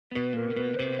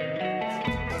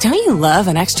Don't you love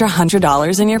an extra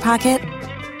 $100 in your pocket?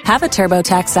 Have a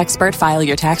TurboTax expert file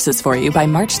your taxes for you by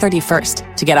March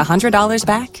 31st to get $100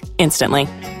 back instantly.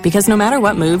 Because no matter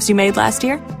what moves you made last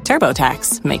year,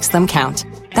 TurboTax makes them count.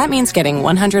 That means getting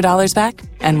 $100 back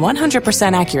and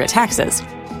 100% accurate taxes,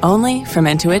 only from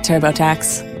Intuit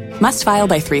TurboTax. Must file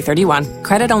by 3/31.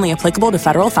 Credit only applicable to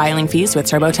federal filing fees with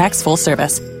TurboTax full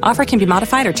service. Offer can be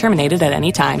modified or terminated at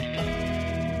any time.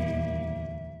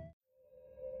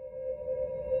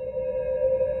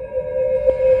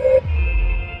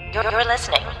 You're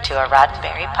listening to a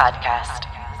Roddenberry podcast.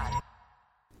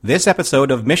 This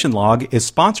episode of Mission Log is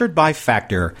sponsored by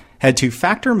Factor. Head to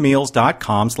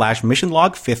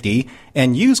factormeals.com/missionlog50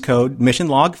 and use code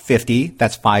missionlog50,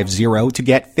 that's 50, to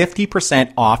get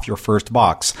 50% off your first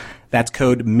box. That's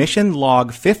code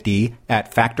missionlog50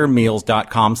 at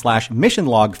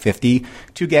factormeals.com/missionlog50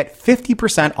 to get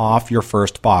 50% off your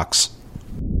first box.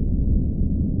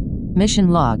 Mission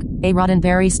Log, a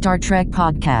Roddenberry Star Trek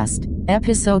podcast,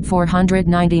 episode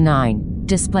 499,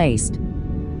 Displaced.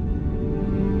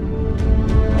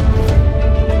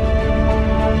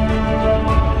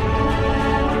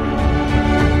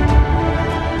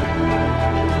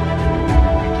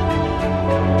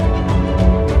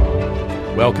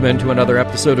 Welcome into another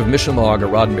episode of Mission Log, a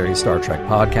Roddenberry Star Trek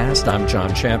podcast. I'm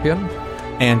John Champion.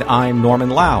 And I'm Norman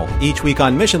Lau. Each week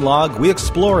on Mission Log, we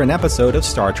explore an episode of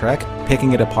Star Trek,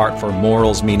 picking it apart for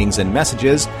morals, meanings, and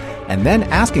messages, and then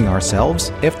asking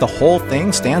ourselves if the whole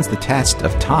thing stands the test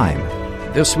of time.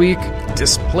 This week,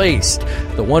 Displaced,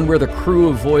 the one where the crew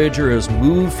of Voyager is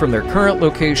moved from their current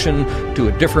location to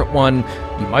a different one.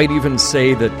 You might even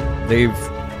say that they've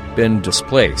been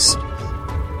displaced.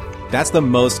 That's the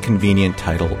most convenient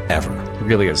title ever. It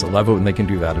really is. I love it when they can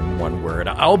do that in one word.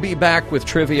 I'll be back with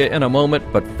trivia in a moment,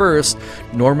 but first,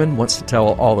 Norman wants to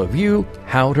tell all of you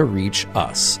how to reach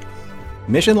us.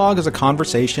 Mission Log is a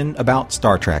conversation about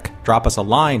Star Trek. Drop us a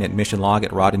line at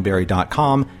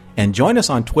missionlog@roddenberry.com and join us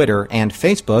on Twitter and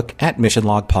Facebook at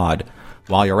MissionLogPod.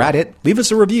 While you're at it, leave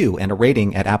us a review and a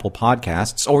rating at Apple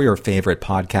Podcasts or your favorite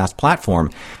podcast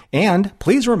platform. And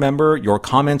please remember, your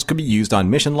comments could be used on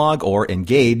Mission Log or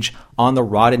Engage on the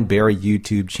Roddenberry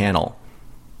YouTube channel.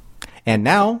 And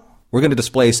now, we're going to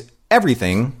displace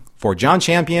everything for John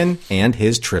Champion and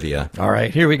his trivia. All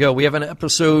right, here we go. We have an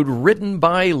episode written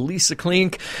by Lisa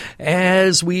Klink.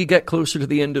 As we get closer to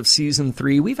the end of Season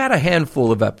 3, we've had a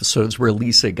handful of episodes where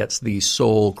Lisa gets the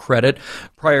sole credit.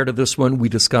 Prior to this one, we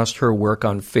discussed her work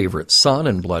on Favorite Son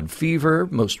and Blood Fever,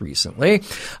 most recently.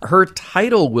 Her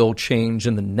title will change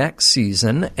in the next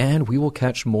season, and we will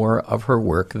catch more of her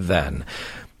work then.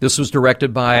 This was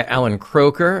directed by Alan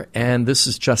Croker, and this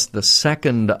is just the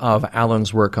second of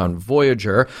Alan's work on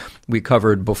Voyager. We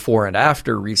covered Before and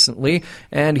After recently,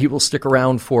 and he will stick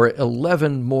around for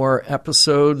 11 more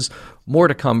episodes. More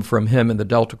to come from him in the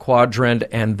Delta Quadrant,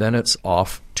 and then it's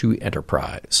off to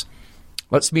Enterprise.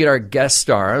 Let's meet our guest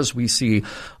stars. We see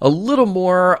a little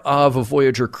more of a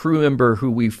Voyager crew member who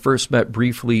we first met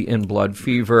briefly in Blood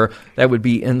Fever. That would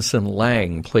be Ensign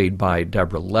Lang, played by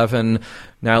Deborah Levin.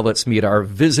 Now let's meet our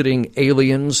visiting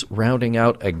aliens, rounding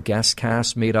out a guest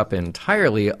cast made up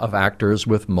entirely of actors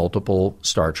with multiple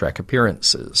Star Trek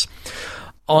appearances.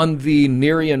 On the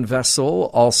Nerian vessel,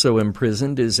 also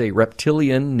imprisoned, is a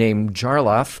reptilian named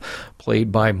Jarlath,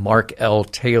 played by Mark L.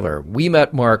 Taylor. We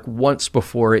met Mark once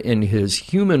before in his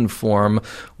human form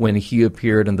when he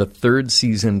appeared in the third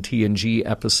season TNG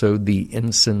episode, The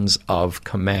Ensigns of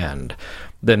Command.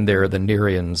 Then there are the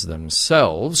Nerians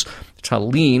themselves.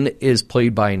 Talene is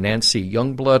played by Nancy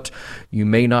Youngblood. You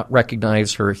may not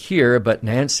recognize her here, but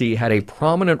Nancy had a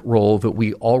prominent role that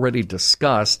we already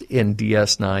discussed in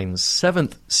DS9's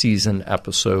 7th season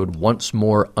episode, Once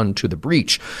More Unto the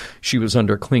Breach. She was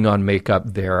under Klingon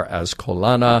makeup there as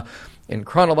Kolana. In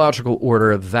chronological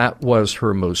order, that was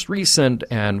her most recent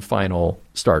and final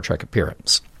Star Trek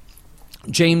appearance.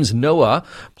 James Noah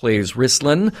plays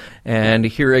Rislin, and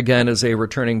here again is a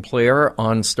returning player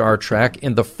on Star Trek.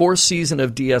 In the fourth season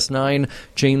of DS9,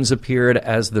 James appeared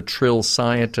as the Trill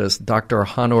scientist Dr.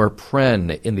 Hanor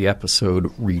Pren in the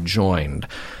episode Rejoined.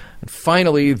 And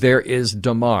finally, there is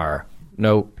Damar.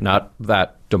 No, not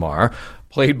that Damar.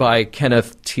 Played by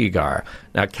Kenneth Teagar.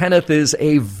 Now, Kenneth is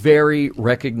a very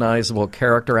recognizable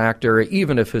character actor,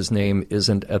 even if his name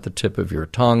isn't at the tip of your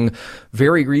tongue.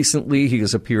 Very recently, he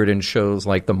has appeared in shows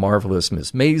like The Marvelous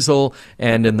Miss Maisel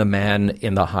and in The Man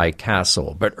in the High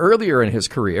Castle. But earlier in his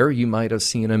career, you might have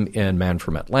seen him in Man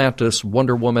from Atlantis,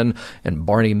 Wonder Woman, and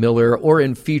Barney Miller, or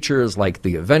in features like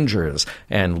The Avengers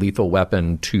and Lethal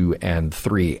Weapon 2 and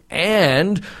 3.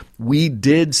 And We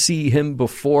did see him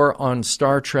before on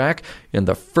Star Trek. In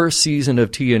the first season of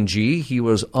TNG, he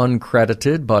was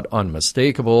uncredited but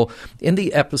unmistakable in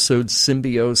the episode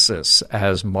Symbiosis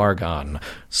as Margon.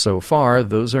 So far,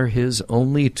 those are his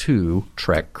only 2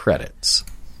 Trek credits.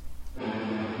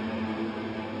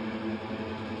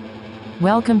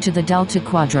 Welcome to the Delta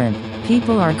Quadrant.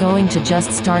 People are going to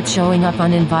just start showing up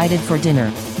uninvited for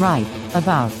dinner, right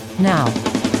about now.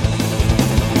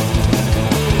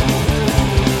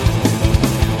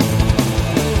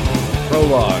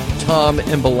 Prologue. Tom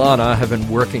and B'Elanna have been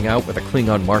working out with a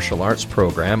Klingon martial arts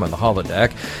program on the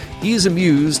holodeck. He's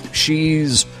amused.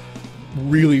 She's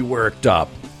really worked up.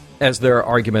 As their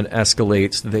argument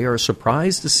escalates, they are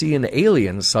surprised to see an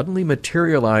alien suddenly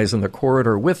materialize in the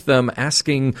corridor with them,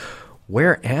 asking,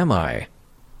 "Where am I?"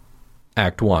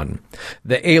 Act 1.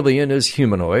 The alien is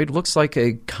humanoid, looks like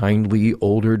a kindly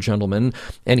older gentleman,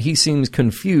 and he seems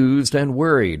confused and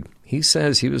worried. He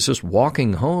says he was just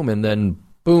walking home and then,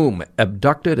 boom,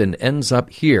 abducted and ends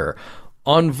up here.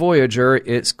 On Voyager,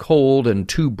 it's cold and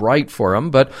too bright for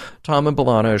him, but Tom and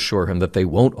B'Elanna assure him that they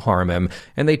won't harm him,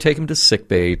 and they take him to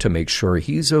sickbay to make sure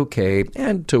he's okay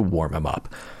and to warm him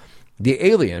up. The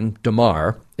alien,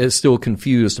 Damar, is still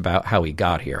confused about how he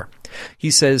got here.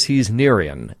 He says he's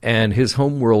Nerian, and his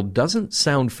homeworld doesn't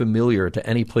sound familiar to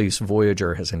any place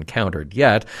Voyager has encountered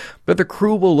yet, but the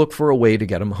crew will look for a way to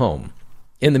get him home.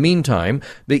 In the meantime,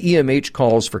 the EMH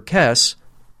calls for Kes,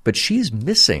 but she's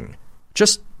missing.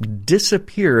 Just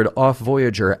disappeared off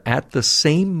Voyager at the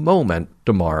same moment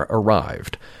Damar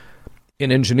arrived.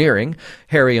 In engineering,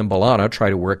 Harry and B'Elanna try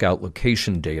to work out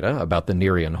location data about the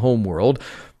Nerian homeworld.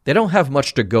 They don't have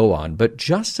much to go on, but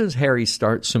just as Harry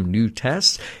starts some new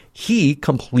tests, he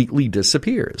completely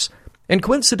disappears. And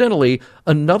coincidentally,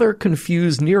 another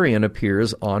confused Nerian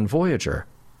appears on Voyager.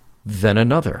 Then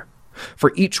another.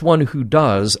 For each one who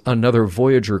does, another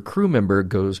Voyager crew member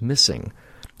goes missing.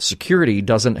 Security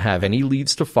doesn't have any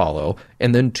leads to follow,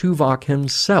 and then Tuvok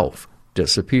himself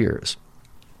disappears.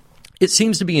 It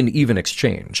seems to be an even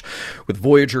exchange, with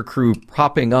Voyager crew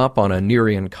propping up on a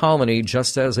Nerian colony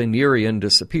just as a Nerian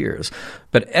disappears.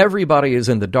 But everybody is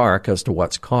in the dark as to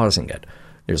what's causing it.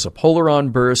 There's a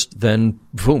polaron burst, then,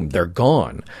 boom, they're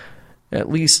gone. At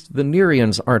least the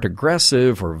Nerians aren't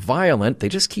aggressive or violent, they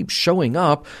just keep showing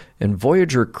up, and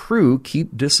Voyager crew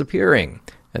keep disappearing.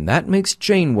 And that makes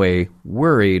Janeway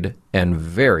worried and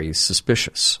very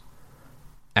suspicious.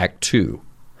 Act 2.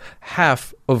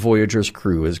 Half of Voyager's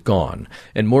crew is gone,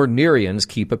 and more Nerians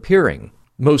keep appearing,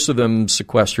 most of them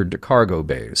sequestered to cargo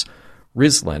bays.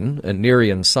 Rislin, a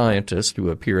Nerian scientist who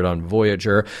appeared on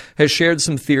Voyager, has shared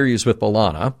some theories with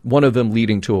B'Elanna, one of them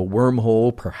leading to a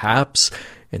wormhole, perhaps,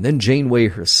 and then Janeway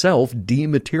herself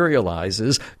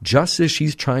dematerializes just as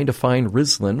she's trying to find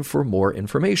Rislin for more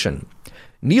information.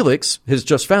 Neelix has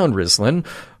just found Rislin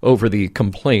over the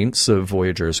complaints of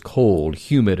Voyager's cold,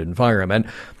 humid environment,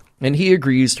 and he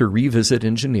agrees to revisit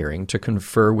engineering to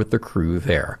confer with the crew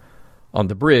there. On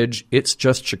the bridge, it's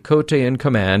just Chakotay in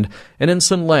command and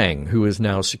Ensign Lang, who is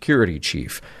now security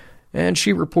chief. And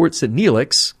she reports that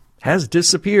Neelix has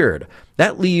disappeared.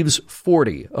 That leaves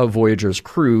 40 of Voyager's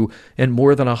crew and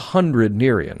more than 100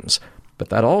 Nerians. But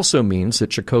that also means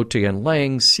that Chakotay and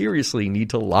Lang seriously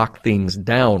need to lock things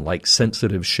down, like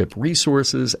sensitive ship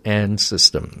resources and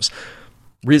systems.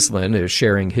 Rislin is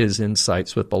sharing his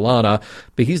insights with B'Elanna,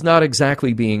 but he's not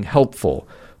exactly being helpful.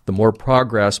 The more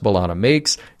progress B'Elanna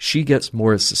makes, she gets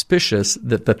more suspicious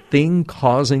that the thing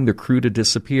causing the crew to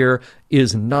disappear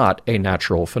is not a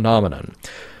natural phenomenon.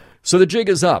 So the jig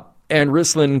is up, and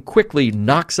Rislin quickly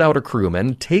knocks out a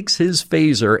crewman, takes his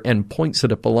phaser, and points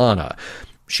it at B'Elanna.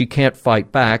 She can't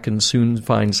fight back and soon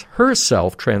finds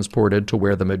herself transported to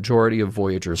where the majority of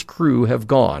Voyager's crew have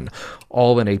gone,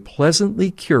 all in a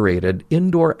pleasantly curated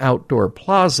indoor-outdoor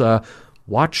plaza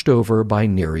watched over by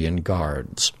Nerian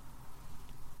guards.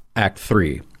 Act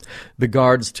 3. The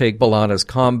guards take B'Elanna's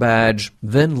comm badge,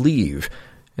 then leave,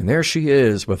 and there she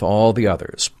is with all the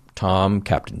others. Tom,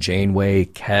 Captain Janeway,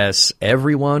 Kes,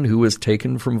 everyone who was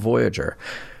taken from Voyager.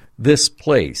 This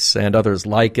place, and others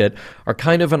like it, are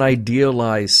kind of an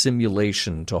idealized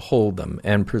simulation to hold them,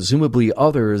 and presumably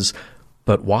others,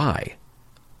 but why?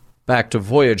 Back to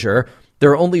Voyager, there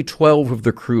are only 12 of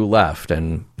the crew left,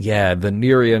 and yeah, the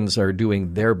Nerians are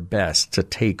doing their best to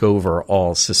take over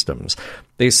all systems.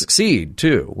 They succeed,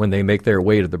 too, when they make their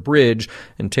way to the bridge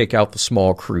and take out the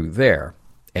small crew there,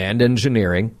 and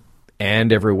engineering,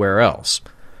 and everywhere else.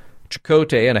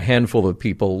 Chakotay and a handful of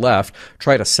people left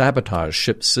try to sabotage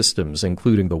ship systems,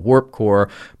 including the warp core,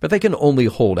 but they can only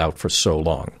hold out for so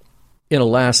long. In a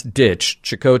last ditch,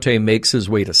 Chakotay makes his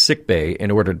way to sickbay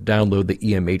in order to download the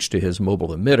EMH to his mobile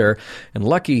emitter, and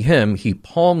lucky him, he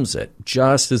palms it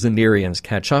just as the Nerians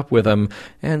catch up with him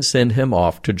and send him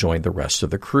off to join the rest of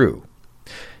the crew.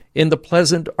 In the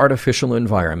pleasant artificial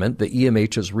environment, the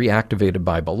EMH is reactivated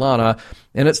by B'Elanna,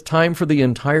 and it's time for the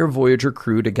entire Voyager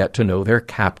crew to get to know their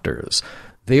captors.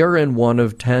 They are in one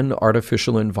of 10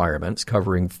 artificial environments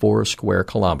covering 4 square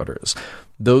kilometers.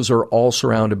 Those are all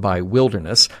surrounded by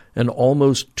wilderness, an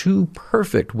almost too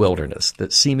perfect wilderness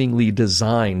that's seemingly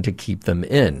designed to keep them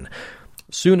in.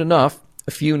 Soon enough,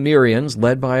 a few Nerians,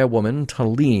 led by a woman,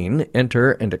 Talene,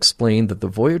 enter and explain that the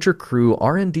Voyager crew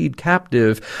are indeed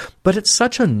captive, but it's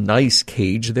such a nice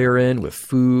cage they're in with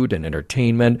food and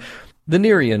entertainment. The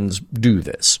Nerians do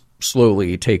this,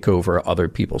 slowly take over other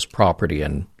people's property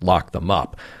and lock them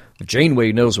up. If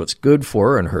Janeway knows what's good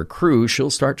for her and her crew,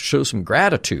 she'll start to show some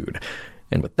gratitude.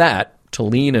 And with that,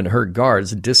 Talene and her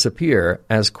guards disappear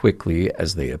as quickly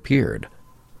as they appeared.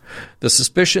 The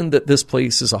suspicion that this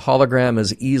place is a hologram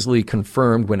is easily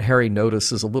confirmed when Harry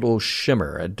notices a little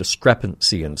shimmer, a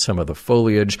discrepancy in some of the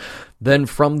foliage. Then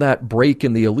from that break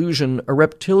in the illusion, a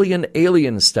reptilian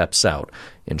alien steps out,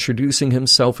 introducing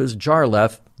himself as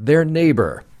Jarlath, their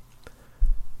neighbor.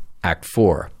 Act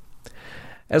 4.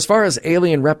 As far as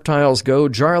alien reptiles go,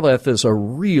 Jarlath is a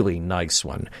really nice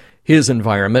one. His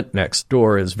environment next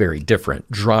door is very different,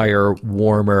 drier,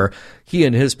 warmer. He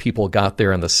and his people got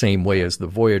there in the same way as the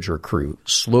Voyager crew,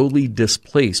 slowly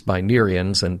displaced by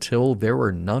Nerians until there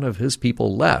were none of his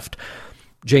people left.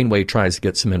 Janeway tries to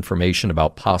get some information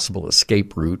about possible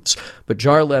escape routes, but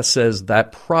Jarlath says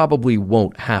that probably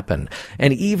won't happen,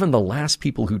 and even the last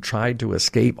people who tried to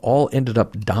escape all ended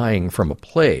up dying from a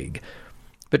plague.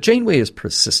 But Janeway is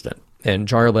persistent, and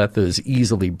Jarlath is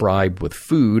easily bribed with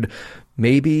food.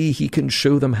 Maybe he can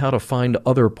show them how to find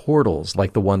other portals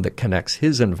like the one that connects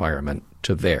his environment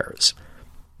to theirs.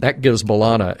 That gives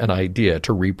B'Elanna an idea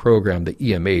to reprogram the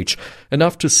EMH,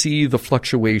 enough to see the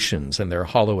fluctuations in their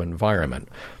hollow environment.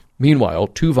 Meanwhile,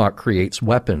 Tuvok creates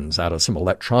weapons out of some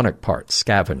electronic parts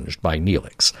scavenged by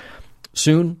Neelix.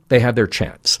 Soon, they have their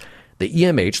chance. The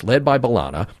EMH, led by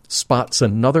B'Elanna, spots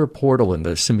another portal in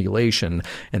the simulation,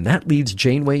 and that leads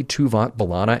Janeway, Tuvok,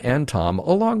 B'Elanna, and Tom,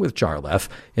 along with Jarlath,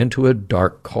 into a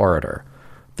dark corridor.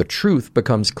 The truth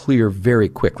becomes clear very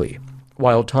quickly.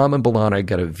 While Tom and B'Elanna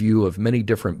get a view of many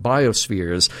different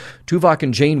biospheres, Tuvok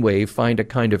and Janeway find a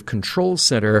kind of control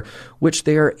center which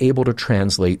they are able to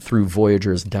translate through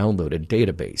Voyager's downloaded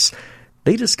database.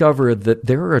 They discover that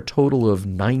there are a total of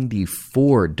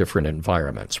 94 different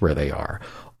environments where they are,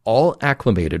 all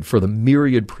acclimated for the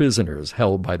myriad prisoners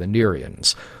held by the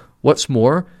Nerians. What's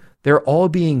more, they're all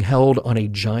being held on a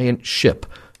giant ship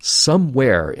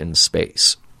somewhere in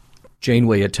space.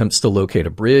 Janeway attempts to locate a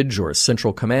bridge or a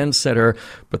central command center,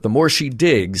 but the more she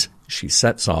digs, she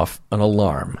sets off an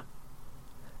alarm.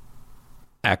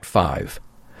 Act 5.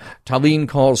 Talene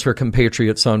calls her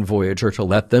compatriots on Voyager to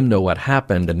let them know what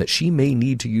happened and that she may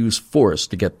need to use force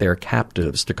to get their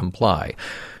captives to comply.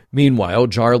 Meanwhile,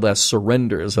 Jarlath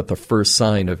surrenders at the first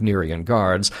sign of Nerian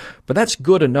guards, but that's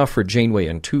good enough for Janeway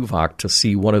and Tuvok to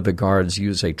see one of the guards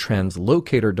use a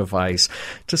translocator device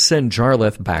to send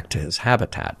Jarlath back to his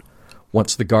habitat.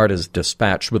 Once the guard is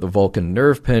dispatched with a Vulcan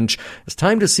nerve pinch, it's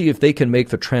time to see if they can make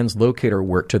the translocator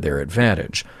work to their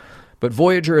advantage. But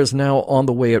Voyager is now on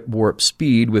the way at warp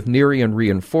speed with Nerian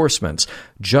reinforcements,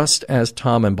 just as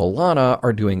Tom and B'Elanna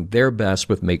are doing their best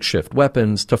with makeshift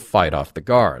weapons to fight off the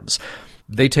guards.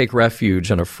 They take refuge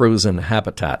in a frozen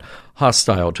habitat,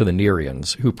 hostile to the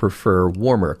Nerians, who prefer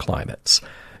warmer climates.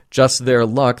 Just their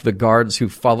luck, the guards who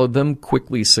followed them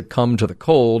quickly succumb to the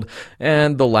cold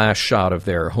and the last shot of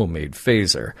their homemade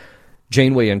phaser.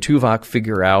 Janeway and Tuvok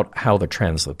figure out how the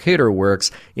translocator works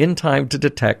in time to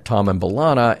detect Tom and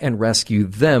B'Elanna and rescue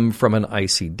them from an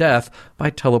icy death by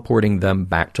teleporting them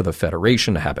back to the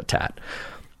Federation habitat.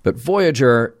 But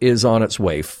Voyager is on its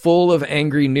way, full of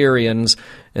angry Nerians,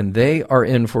 and they are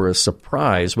in for a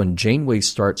surprise when Janeway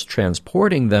starts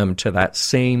transporting them to that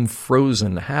same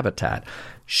frozen habitat.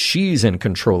 She's in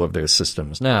control of their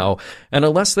systems now, and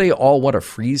unless they all want to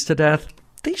freeze to death,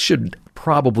 they should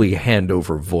probably hand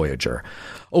over Voyager.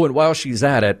 Oh, and while she's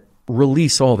at it,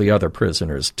 release all the other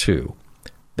prisoners, too.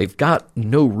 They've got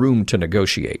no room to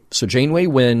negotiate, so Janeway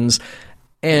wins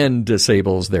and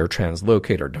disables their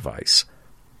translocator device.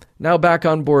 Now back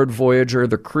on board Voyager,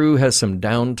 the crew has some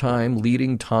downtime,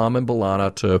 leading Tom and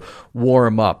B'Elanna to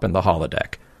warm up in the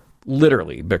holodeck.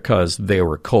 Literally, because they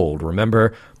were cold,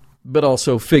 remember? But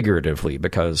also figuratively,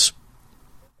 because,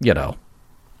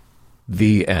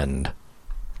 the end.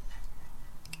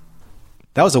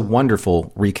 That was a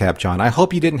wonderful recap, John. I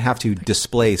hope you didn't have to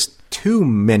displace too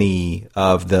many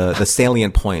of the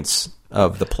salient points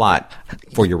of the plot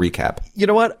for your recap. You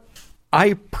know what?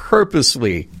 I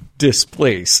purposely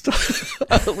displaced a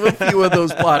few of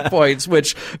those plot points,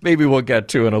 which maybe we'll get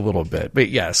to in a little bit. But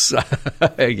yes,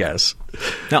 yes.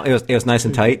 No, it was nice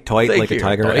and tight like a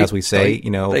tiger, tight, as we say.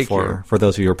 tight. For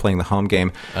those of you who are playing the home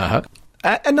game,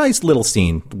 a nice little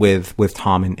scene with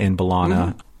Tom and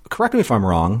B'Elanna. Correct me if I'm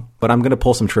wrong, but I'm going to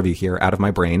pull some trivia here out of my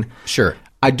brain. Sure.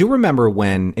 I do remember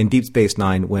when in Deep Space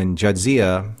Nine, when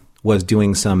Jadzia was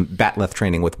doing some batleth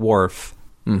training with Worf,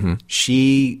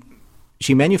 she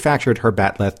manufactured her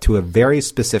batleth to a very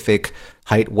specific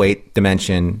height, weight,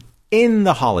 dimension in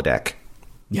the holodeck.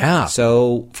 Yeah.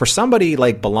 So for somebody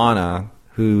like B'Elanna,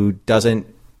 who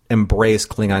doesn't embrace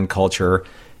Klingon culture,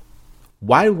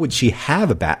 why would she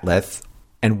have a batleth?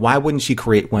 And why wouldn't she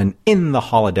create one in the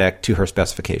holodeck to her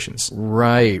specifications?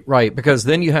 Right. Because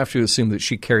then you have to assume that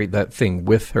she carried that thing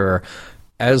with her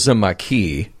as a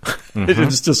Maquis.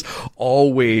 It's just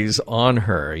always on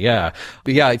her. Yeah.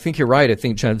 But yeah, I think you're right. I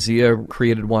think Jadzia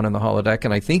created one in the holodeck.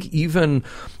 And I think even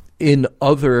in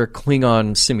other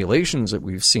Klingon simulations that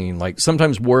we've seen, like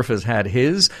sometimes Worf has had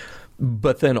his,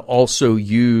 but then also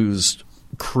used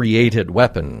created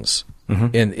weapons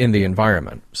in the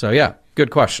environment. So yeah, good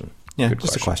question. Yeah, good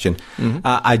just question. a question.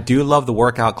 I do love the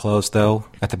workout clothes, though,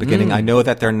 at the beginning. I know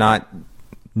that they're not...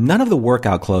 None of the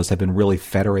workout clothes have been really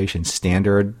Federation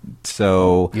standard.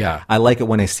 So yeah. I like it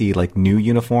when I see like new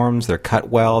uniforms. They're cut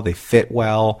well. They fit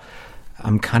well.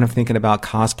 I'm kind of thinking about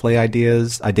cosplay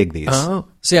ideas. I dig these. Oh,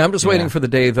 see, I'm just waiting for the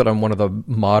day that on one of the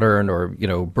modern or,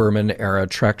 Berman era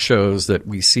Trek shows that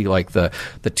we see like the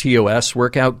TOS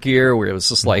workout gear where it was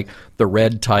just like the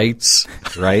red tights.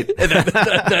 Right.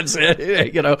 That's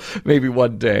it. Maybe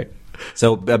one day.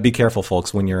 So be careful,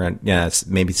 folks, when you're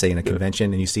maybe say in a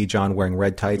convention and you see John wearing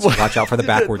red tights. Watch out for the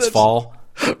backwards fall.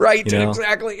 Right.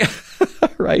 Exactly.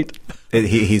 Right.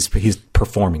 He's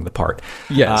performing the part.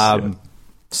 Yes.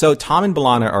 So Tom and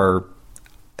B'Elanna are,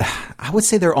 I would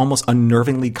say they're almost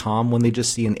unnervingly calm when they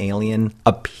just see an alien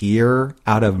appear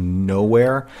out of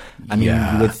nowhere. I mean,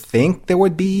 you would think there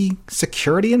would be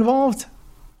security involved.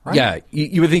 Right? Yeah,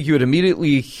 you would think you would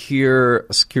immediately hear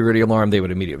a security alarm. They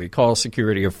would immediately call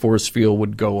security. A force field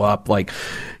would go up.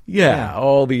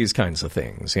 All these kinds of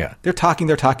things. Yeah. They're talking.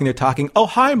 Oh,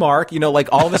 hi, Mark. Like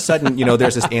all of a sudden,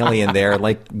 there's this alien there.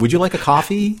 Like, would you like a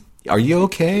coffee? Are you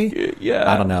okay? Yeah.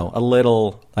 I don't know. A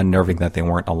little unnerving that they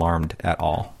weren't alarmed at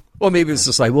all. Well, maybe it's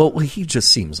just like, well, he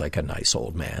just seems like a nice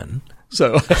old man.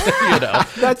 So,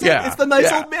 That's it. It's the nice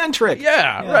old man trick.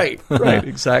 Yeah. Right,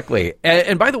 exactly.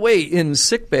 And by the way, in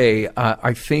sickbay,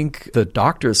 I think the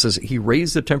doctor says he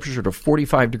raised the temperature to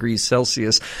 45 degrees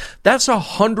Celsius. That's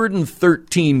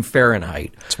 113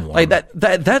 Fahrenheit. It's warm. Like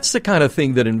that's the kind of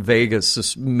thing that in Vegas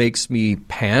just makes me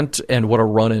pant and want to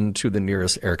run into the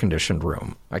nearest air-conditioned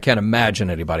room. I can't imagine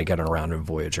anybody getting around in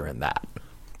Voyager in that.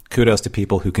 Kudos to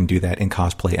people who can do that in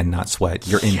cosplay and not sweat.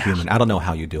 You're inhuman. I don't know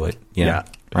how you do it. Yeah.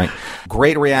 Right.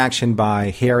 Great reaction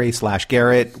by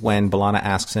Harry/Garrett when B'Elanna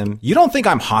asks him, "You don't think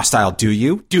I'm hostile, do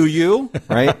you? Do you?"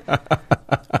 Right?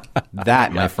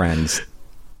 That, my friends,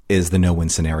 is the no-win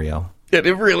scenario. It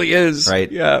really is.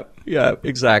 Right. Yeah,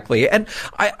 exactly. And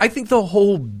I think the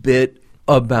whole bit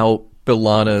about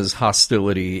B'Elanna's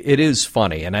hostility, it is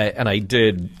funny. And I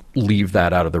did leave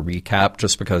that out of the recap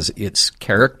just because it's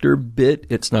character bit.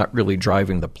 It's not really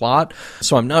driving the plot.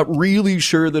 So I'm not really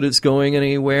sure that it's going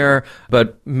anywhere,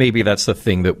 but maybe that's the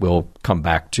thing that we'll come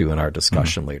back to in our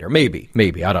discussion later. Maybe.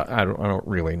 I don't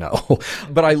really know.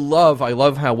 But I love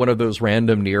how one of those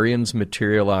random Nerians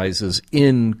materializes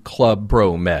in Club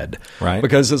Bro Med. Right.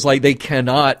 Because it's like they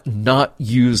cannot not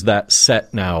use that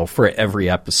set now for every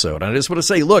episode. And I just want to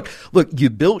say, look, you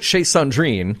built Chez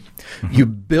Sandrine, you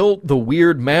built the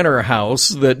weird manor house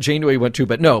that Janeway went to,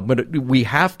 but we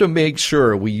have to make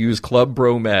sure we use Club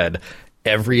Bro Med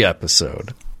every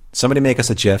episode. Somebody make us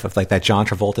a GIF of like that John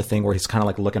Travolta thing where he's kind of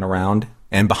like looking around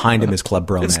and behind him is Club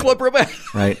Bro Med. It's Club Bro Med.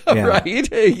 Right? Yeah. Right?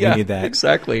 Yeah, we need that.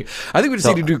 Exactly. I think we just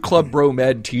need to do Club Bro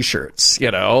Med t-shirts,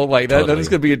 like totally. that is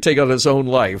going to be a take on its own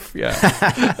life. Yeah.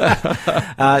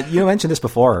 You mentioned this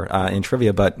before in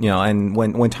trivia, but, and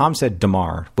when Tom said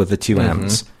Damar with the two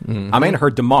M's, I mean, her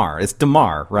Damar. It's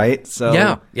Damar, right? So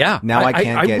yeah. Now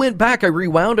I went back, I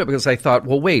rewound it because I thought,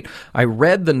 well, wait, I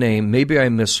read the name, maybe I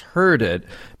misheard it.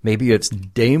 Maybe it's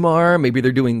Damar. Maybe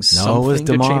they're doing something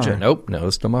to change it. Nope, no,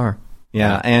 it's Damar.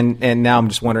 Yeah, and now I'm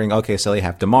just wondering, okay, so you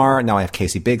have Damar, now I have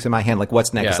Casey Biggs in my hand. Like,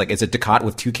 what's next? Yeah. Like, is it Ducat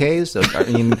with two Ks? I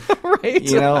mean, Right.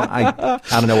 You know, I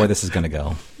don't know where this is going to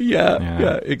go.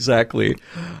 Yeah, exactly.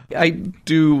 I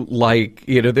do like,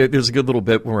 there's a good little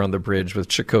bit when we're on the bridge with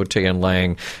Chakotay and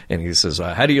Lang, and he says,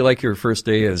 how do you like your first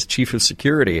day as chief of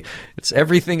security? It's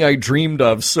everything I dreamed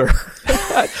of, sir.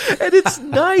 And it's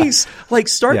nice. Like,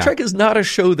 Star Trek is not a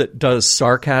show that does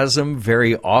sarcasm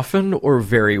very often or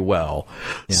very well.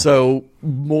 Yeah. So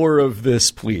more of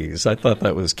this, please. I thought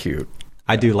that was cute.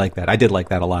 I do like that. I did like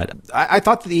that a lot. I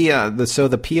thought the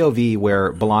POV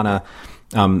where B'Elanna,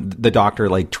 the doctor,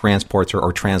 like, transports her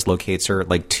or translocates her,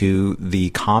 like, to the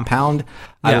compound.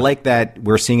 Yeah. I like that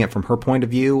we're seeing it from her point of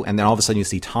view, and then all of a sudden you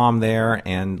see Tom there,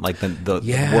 and, like, the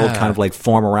world kind of, like,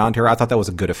 form around her. I thought that was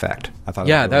a good effect. I thought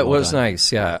that was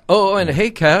nice. Yeah. Oh, and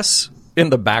hey, Cass. In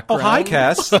the background. Oh, hi,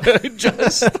 Cass.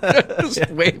 just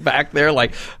way back there,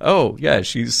 like, oh, yeah,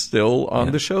 she's still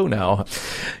on the show now.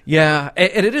 Yeah,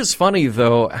 and it is funny,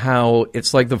 though, how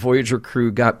it's like the Voyager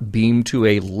crew got beamed to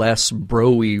a less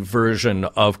bro-y version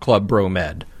of Club Bro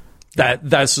Med.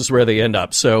 That's just where they end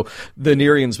up. So the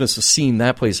Nerians must have seen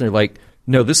that place, and they're like,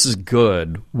 no, this is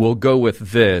good. We'll go with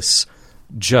this,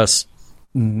 just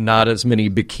not as many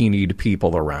bikinied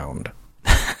people around.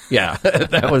 Yeah,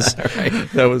 that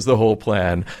was the whole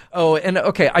plan. Oh, and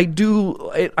okay, I do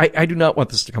not want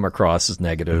this to come across as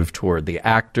negative toward the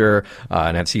actor,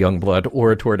 Nancy Youngblood,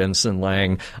 or toward Ensign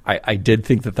Lang. I did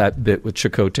think that bit with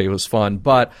Chakotay was fun,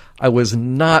 but I was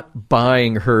not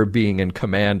buying her being in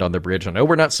command on the bridge. I know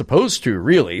we're not supposed to,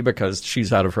 really, because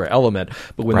she's out of her element,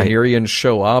 but when the Nerians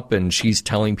show up and she's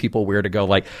telling people where to go,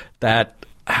 like that,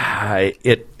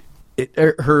 her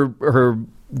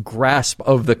grasp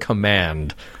of the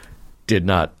command did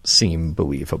not seem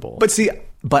believable.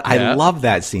 But I love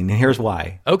that scene, and here's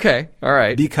why. Okay, all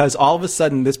right. Because all of a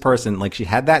sudden, this person, like, she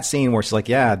had that scene where she's like,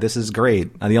 yeah, this is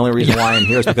great. And the only reason why I'm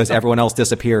here is because everyone else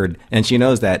disappeared, and she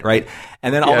knows that, right?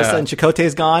 And then all of a sudden,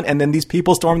 Chakotay's gone, and then these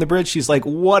people storm the bridge. She's like,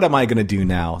 what am I going to do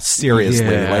now? Seriously.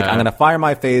 Like, I'm going to fire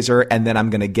my phaser, and then I'm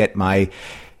going to get my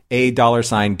 $$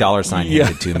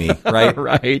 handed to me, right?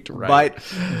 right.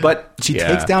 But she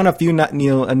takes down a few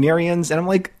Nerians, and I'm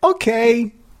like,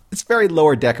 okay, it's very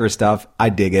lower decker stuff. I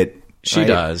dig it. She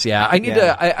does, yeah. I need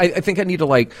to. I think I need to,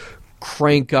 like,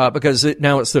 crank up, because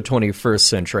now it's the 21st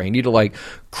century. I need to, like,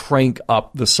 crank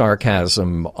up the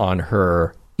sarcasm on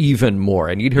her even more.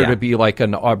 I need her to be like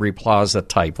an Aubrey Plaza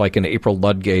type, like an April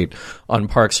Ludgate on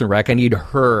Parks and Rec. I need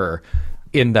her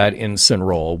in that ensign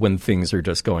role when things are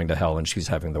just going to hell and she's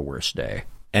having the worst day.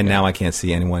 And now I can't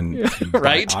see anyone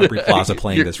right? Aubrey Plaza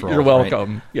playing this role. You're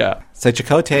welcome. Right? Yeah. So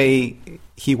Chakotay,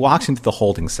 he walks into the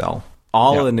holding cell.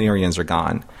 All of the Nerians are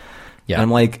gone. Yeah. And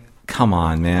I'm like, come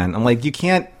on, man. I'm like, you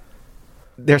can't.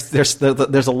 There's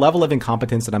a level of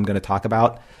incompetence that I'm going to talk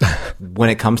about when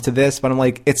it comes to this, but I'm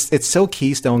like, it's so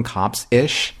Keystone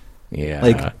Cops-ish. Yeah.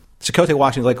 Like, Chakotay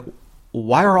walks in, like,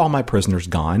 why are all my prisoners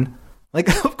gone? Like,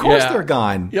 of course they're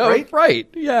gone. Yeah, right.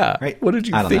 Yeah. Right? What did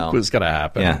you think was going to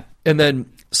happen? Yeah. And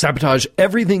then sabotage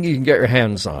everything you can get your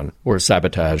hands on, or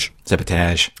sabotage.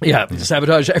 Yeah,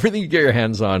 sabotage everything you get your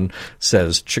hands on,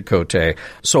 says Chakotay.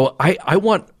 So I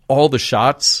want all the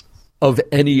shots of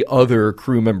any other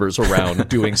crew members around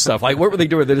doing stuff. Like, what were they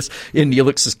doing? They're just in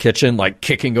Neelix's kitchen, like,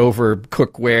 kicking over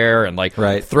cookware and, like,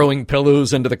 throwing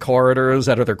pillows into the corridors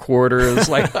out of their quarters.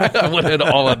 Like, I wanted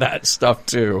all of that stuff,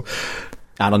 too.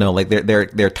 I don't know, like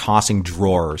they're tossing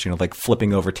drawers, like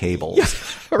flipping over tables,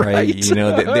 right?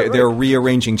 They're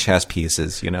rearranging chess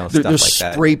pieces, stuff like that. They're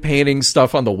spray painting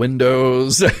stuff on the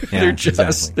windows. They're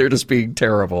just being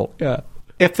terrible. Yeah.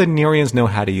 If the Nerians know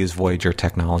how to use Voyager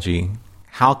technology,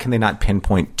 how can they not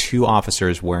pinpoint 2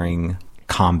 officers wearing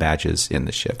comm badges in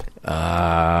the ship?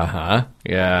 Yeah.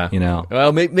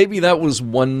 Well, maybe that was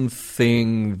one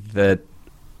thing that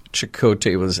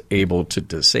Chakotay was able to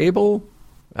disable.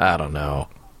 I don't know.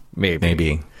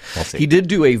 Maybe. We'll see. He did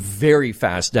do a very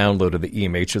fast download of the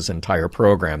EMH's entire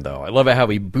program, though. I love how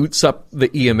he boots up the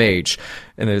EMH,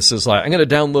 and it says, like, I'm going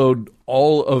to download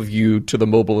all of you to the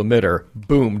mobile emitter.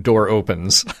 Boom, door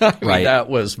opens. That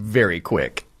was very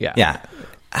quick. Yeah.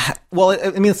 Well,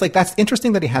 I mean, it's like, that's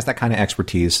interesting that he has that kind of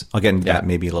expertise. I'll get into that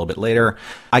maybe a little bit later.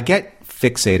 I get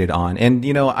fixated on, and,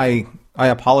 I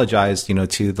apologize,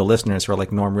 to the listeners who are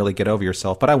like, Norm, really get over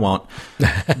yourself, but I won't,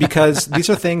 because these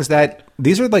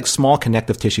are like small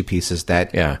connective tissue pieces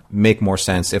that make more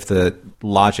sense if the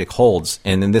logic holds,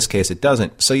 and in this case, it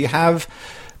doesn't. So you have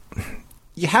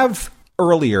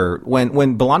earlier when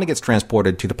B'Elanna gets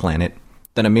transported to the planet,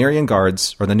 the Nerian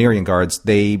guards,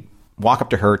 they walk up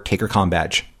to her, take her comm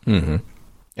badge. Mm-hmm.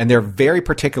 And they're very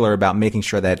particular about making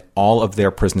sure that all of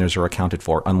their prisoners are accounted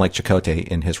for, unlike Chakotay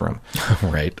in his room.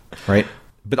 Right.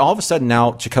 But all of a sudden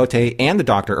now, Chakotay and the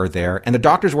doctor are there, and the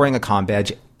doctor's wearing a comm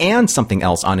badge, and something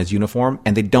else on his uniform,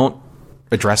 and they don't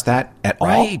address that at all.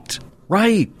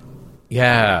 Right.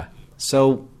 Yeah.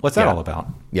 So what's that all about?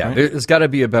 Yeah, right? There's got to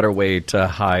be a better way to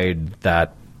hide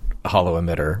that hollow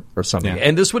emitter or something. Yeah.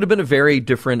 And this would have been a very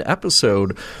different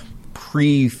episode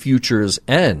pre-Future's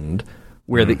End,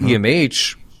 where the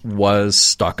EMH was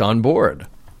stuck on board.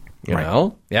 You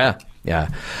know? Yeah.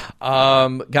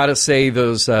 Gotta say,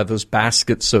 those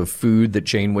baskets of food that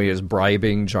Janeway is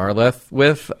bribing Jarlath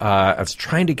with, I was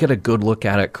trying to get a good look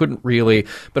at it, couldn't really,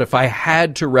 but if I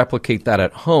had to replicate that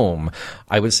at home,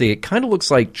 I would say it kind of looks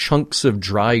like chunks of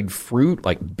dried fruit,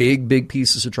 like big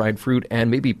pieces of dried fruit, and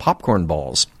maybe popcorn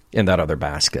balls in that other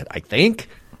basket. I think,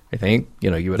 you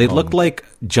at They home. looked like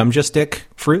Jumja stick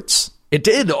fruits. It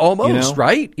did, almost,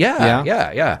 right?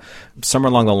 Yeah. Somewhere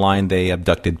along the line, they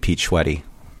abducted Pete Schweddy.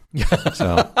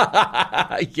 So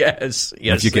yes,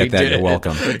 if you get that, you're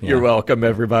welcome. Yeah. You're welcome,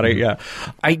 everybody. Yeah,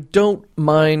 I don't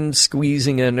mind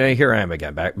squeezing in. Here I am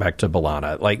again, back to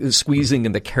B'Elanna, like squeezing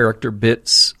in the character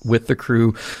bits with the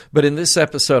crew. But in this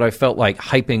episode, I felt like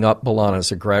hyping up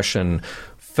B'Elanna's aggression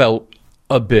felt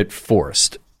a bit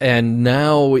forced. And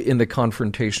now in the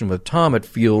confrontation with Tom, it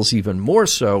feels even more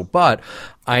so. But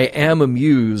I am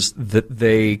amused that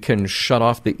they can shut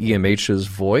off the EMH's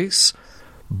voice.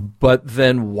 But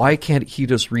then why can't he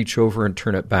just reach over and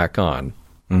turn it back on?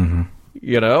 Mm-hmm.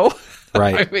 You know?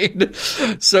 Right. I mean,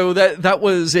 so that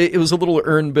was, it was a little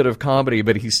earned bit of comedy,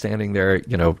 but he's standing there,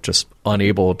 just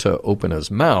unable to open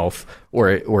his mouth,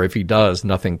 or if he does,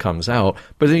 nothing comes out.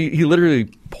 But he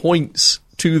literally points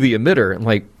to the emitter and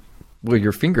like, well,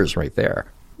 your finger's right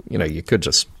there. You could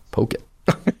just poke it.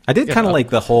 I did kind of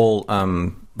like the whole,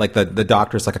 like the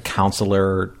doctor's like a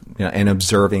counselor, and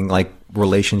observing like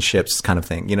relationships kind of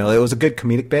thing. It was a good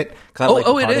comedic bit.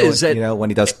 It is. When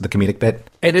he does the comedic bit.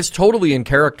 And it's totally in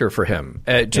character for him,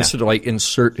 just to like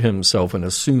insert himself and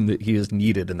assume that he is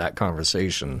needed in that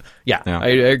conversation. Yeah. I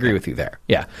agree with you there.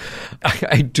 Yeah.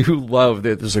 I do love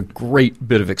that there's a great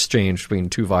bit of exchange between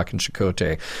Tuvok and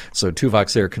Chakotay. So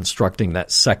Tuvok's there constructing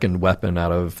that second weapon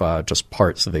out of just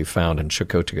parts that they found, and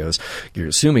Chakotay goes, "You're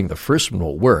assuming the first one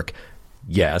will work."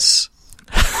 Yes.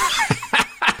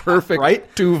 Perfect,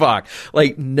 right? Tuvok.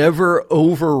 Like, never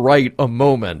overwrite a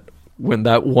moment when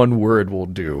that one word will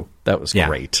do. That was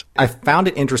great. I found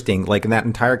it interesting, like, in that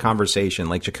entire conversation,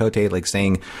 like, Chakotay, like,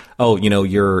 saying, oh,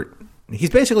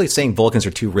 he's basically saying Vulcans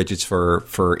are too rigid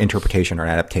for interpretation or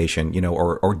adaptation,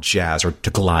 or jazz, or to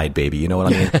glide, baby. You know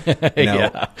what I mean?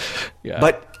 Yeah.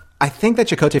 But I think that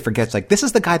Chakotay forgets, like, this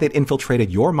is the guy that infiltrated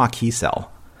your Maquis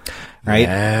cell, right?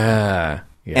 Yeah.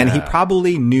 And he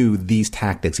probably knew these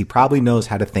tactics. He probably knows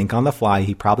how to think on the fly.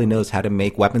 He probably knows how to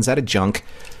make weapons out of junk,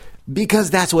 because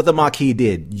that's what the Maquis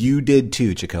did. You did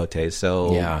too, Chakotay.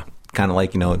 So kind of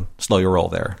like, slow your roll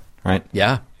there, right?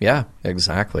 Yeah,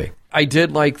 exactly. I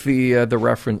did like the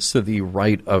reference to the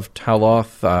Rite of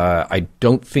Taloth. I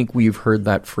don't think we've heard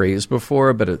that phrase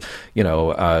before, but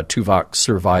Tuvok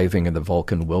surviving in the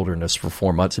Vulcan wilderness for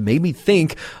 4 months. It made me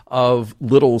think of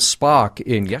little Spock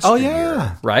in Yesteryear. Oh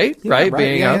yeah, right,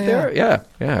 being out there. Yeah,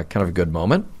 kind of a good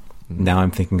moment. Now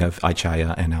I'm thinking of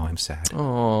Aichaya, and now I'm sad.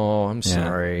 Oh, I'm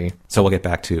sorry. So we'll get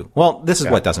back to, this is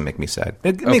what doesn't make me sad.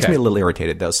 It makes me a little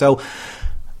irritated, though. So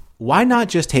why not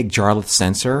just take Jarlath's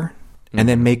sensor and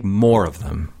then make more of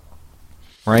them,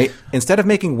 right? Instead of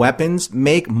making weapons,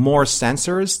 make more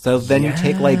sensors. So then you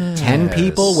take like 10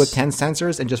 people with 10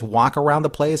 sensors and just walk around the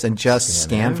place and just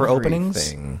scan for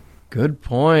openings. Good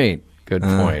point.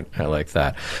 I like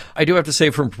that. I do have to say,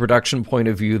 from a production point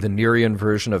of view, the Nerian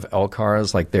version of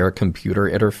Elcar's, like their computer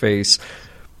interface,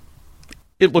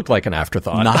 it looked like an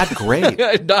afterthought. Not great.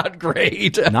 Not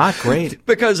great. Not great.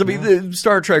 Because, the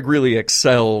Star Trek really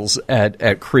excels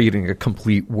at creating a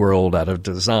complete world out of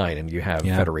design. And you have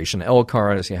Federation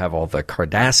Elcars, you have all the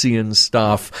Cardassian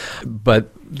stuff.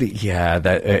 But,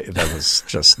 that was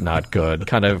just not good.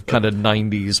 Kind of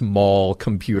 90s mall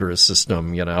computer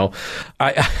system,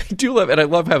 I do love it. And I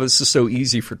love how this is so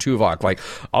easy for Tuvok. Like,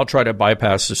 I'll try to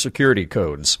bypass the security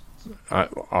codes.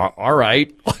 All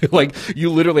right. Like, you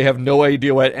literally have no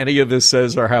idea what any of this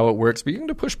says or how it works, but you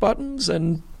can push buttons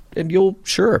and you'll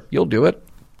do it.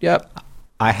 Yep.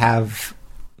 I have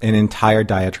an entire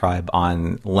diatribe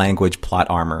on language plot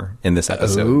armor in this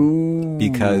episode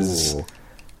because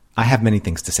I have many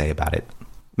things to say about it.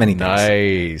 Many things.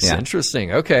 Nice. Yeah.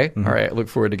 Interesting. Okay. Mm-hmm. All right. I look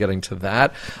forward to getting to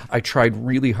that. I tried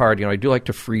really hard. I do like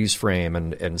to freeze frame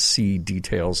and see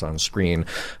details on screen.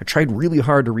 I tried really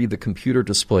hard to read the computer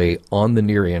display on the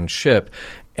Nerian ship,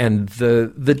 and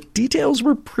the details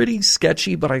were pretty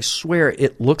sketchy, but I swear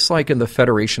it looks like in the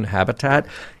Federation habitat,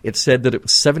 it said that it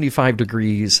was 75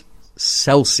 degrees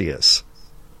Celsius.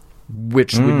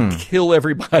 which would kill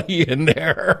everybody in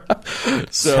there.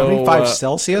 So 75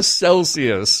 Celsius?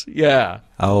 Celsius, yeah.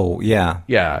 Oh, yeah.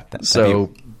 Yeah.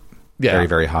 That'd be very,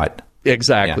 very hot.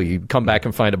 Exactly. Yeah. You'd come back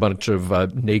and find a bunch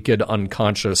of naked,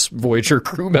 unconscious Voyager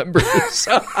crew members.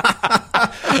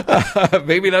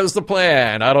 Maybe that was the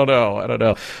plan. I don't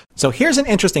know. So here's an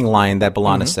interesting line that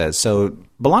B'Elanna says. So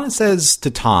B'Elanna says to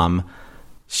Tom,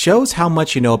 shows how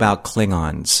much you know about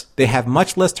Klingons. They have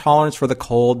much less tolerance for the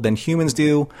cold than humans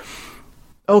do.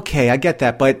 Okay, I get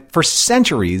that, but for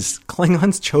centuries,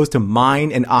 Klingons chose to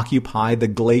mine and occupy the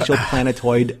glacial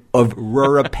planetoid of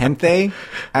Rurapenthe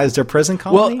as their prison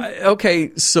colony? Well,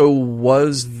 okay, so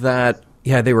was that...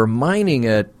 Yeah, they were mining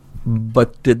it,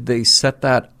 but did they set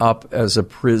that up as a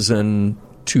prison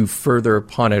to further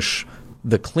punish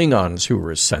the Klingons who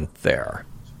were sent there?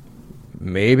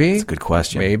 Maybe? That's a good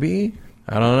question. Maybe?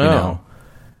 I don't know.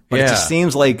 But it just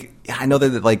seems like... I know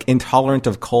they're like intolerant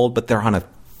of cold, but they're on a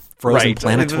frozen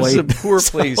planetoid. It's a poor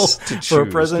place to choose for a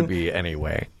prison to be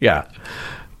anyway. Yeah.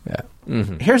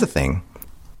 Here's the thing.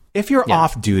 If you're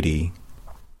off duty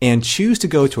and choose to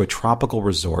go to a tropical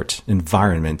resort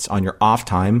environment on your off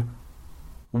time,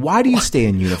 why do you stay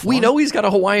in uniform? We know he's got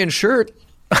a Hawaiian shirt.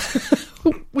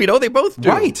 We know they both do.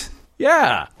 Right.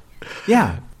 Yeah.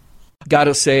 Yeah.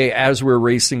 Gotta say, as we're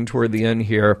racing toward the end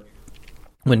here,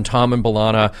 when Tom and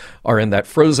B'Elanna are in that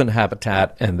frozen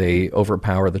habitat and they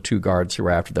overpower the two guards who are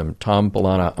after them, Tom,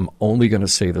 B'Elanna, I'm only going to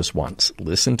say this once.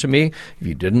 Listen to me. If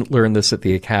you didn't learn this at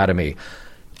the academy,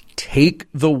 take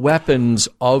the weapons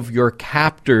of your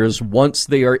captors once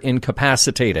they are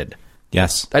incapacitated.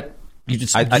 Yes. You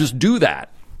just do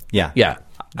that. Yeah. Yeah.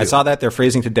 I saw that. They're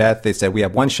freezing to death. They said, we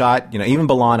have one shot. Even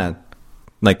B'Elanna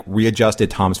readjusted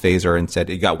Tom's phaser and said,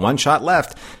 you got one shot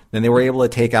left. Then they were able to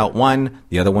take out one.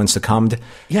 The other one succumbed.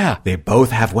 Yeah. They both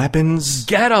have weapons.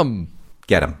 Get them.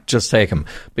 Just take them.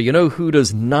 But you know who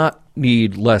does not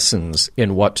need lessons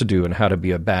in what to do and how to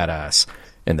be a badass?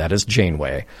 And that is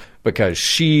Janeway. Because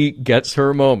she gets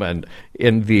her moment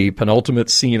in the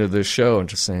penultimate scene of this show and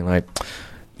just saying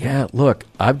yeah, look,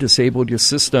 I've disabled your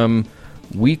system.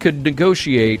 We could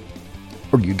negotiate,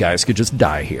 or you guys could just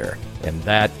die here. And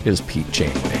that is Pete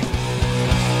Janeway.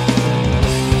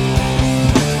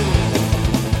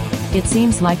 It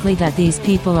seems likely that these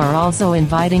people are also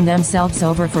inviting themselves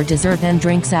over for dessert and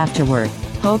drinks afterward.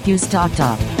 Hope you stocked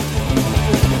up.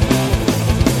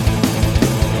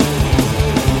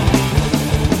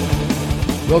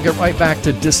 We'll get right back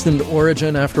to Distant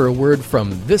Origin after a word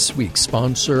from this week's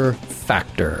sponsor,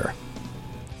 Factor.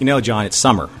 John, it's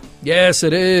summer. Yes,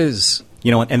 it is.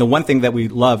 And the one thing that we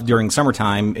love during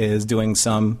summertime is doing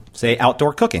some, say,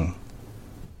 outdoor cooking.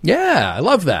 Yeah, I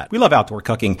love that. We love outdoor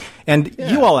cooking. And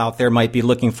you all out there might be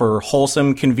looking for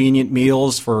wholesome, convenient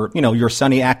meals for, your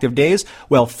sunny, active days.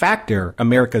 Well, Factor,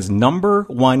 America's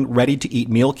 #1 ready-to-eat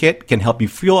meal kit, can help you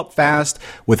fuel up fast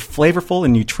with flavorful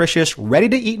and nutritious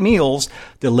ready-to-eat meals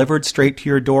delivered straight to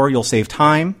your door. You'll save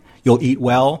time, you'll eat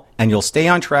well, and you'll stay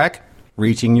on track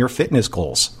reaching your fitness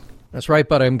goals. That's right,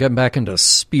 but I'm getting back into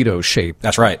Speedo shape.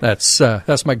 That's right.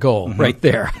 That's my goal right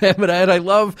there. And I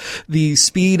love the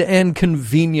speed and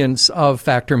convenience of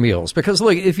Factor meals because,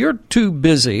 look, if you're too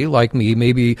busy, like me,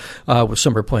 maybe with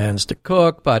summer plans to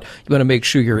cook, but you want to make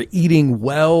sure you're eating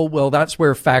well, that's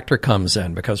where Factor comes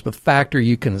in because with Factor,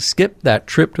 you can skip that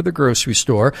trip to the grocery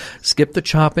store, skip the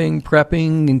chopping,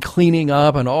 prepping, and cleaning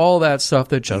up and all that stuff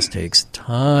that just takes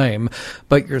time,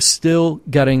 but you're still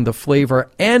getting the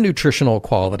flavor and nutritional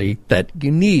quality that you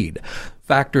need.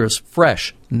 Factor's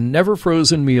fresh, never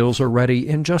frozen meals are ready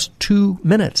in just 2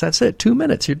 minutes. That's it. 2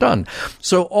 minutes. You're done.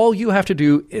 So all you have to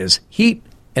do is heat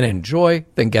and enjoy,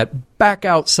 then get back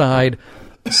outside,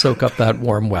 soak up that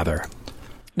warm weather.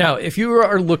 Now, if you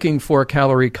are looking for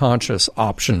calorie-conscious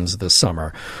options this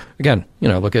summer, again,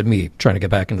 look at me trying to get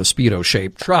back into Speedo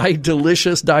shape. Try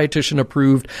delicious,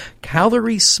 dietitian-approved,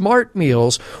 calorie-smart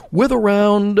meals with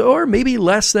around or maybe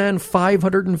less than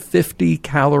 550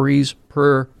 calories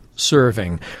per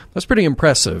serving. That's pretty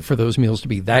impressive for those meals to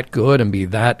be that good and be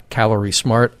that calorie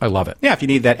smart. I love it. Yeah, if you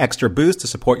need that extra boost to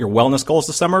support your wellness goals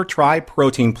this summer, try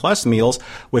Protein Plus meals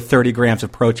with 30 grams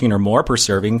of protein or more per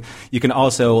serving. You can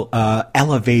also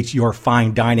elevate your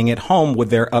fine dining at home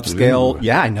with their upscale,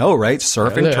 I know, right?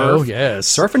 Surf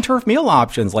and turf meal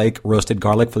options like roasted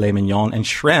garlic, filet mignon, and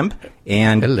shrimp.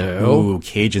 And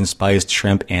Cajun spiced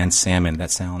shrimp and salmon.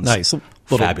 That sounds nice.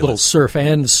 Little surf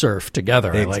and surf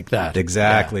together. I like that.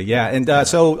 Exactly, yeah. And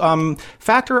so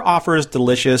Factor offers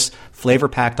delicious,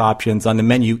 flavor-packed options on the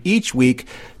menu each week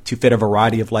to fit a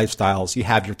variety of lifestyles. You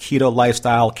have your keto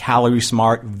lifestyle, calorie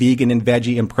smart, vegan and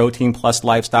veggie and protein plus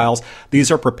lifestyles.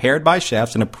 These are prepared by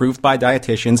chefs and approved by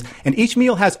dietitians, and each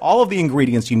meal has all of the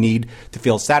ingredients you need to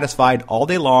feel satisfied all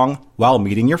day long while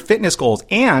meeting your fitness goals.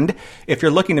 And if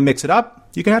you're looking to mix it up,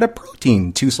 you can add a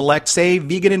protein to select, say,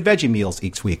 vegan and veggie meals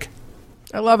each week.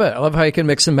 I love it. I love how you can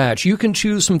mix and match. You can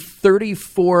choose from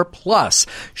 34 plus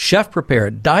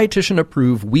chef-prepared,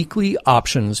 dietitian-approved weekly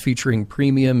options featuring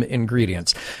premium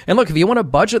ingredients. And look, if you want to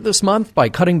budget this month by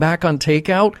cutting back on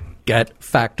takeout, get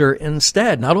Factor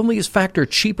instead. Not only is Factor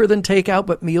cheaper than takeout,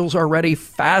 but meals are ready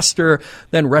faster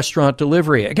than restaurant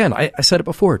delivery. Again, I said it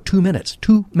before, 2 minutes.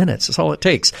 2 minutes is all it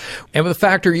takes. And with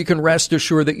Factor, you can rest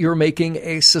assured that you're making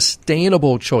a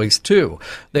sustainable choice, too.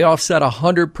 They offset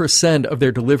 100% of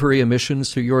their delivery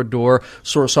emissions to your door,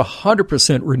 source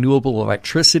 100% renewable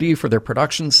electricity for their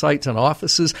production sites and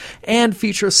offices, and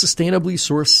feature sustainably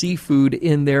sourced seafood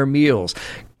in their meals.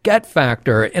 Get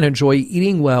Factor and enjoy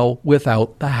eating well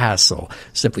without the hassle.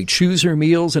 Simply choose your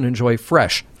meals and enjoy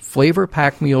fresh,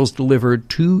 flavor-packed meals delivered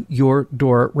to your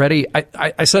door ready.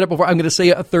 I said it before. I'm going to say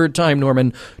it a third time,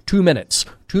 Norman. 2 minutes.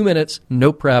 2 minutes,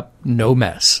 no prep, no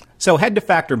mess. So head to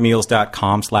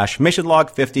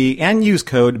factormeals.com/missionlog50 and use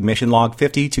code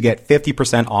missionlog50 to get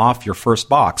 50% off your first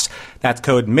box. That's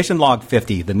code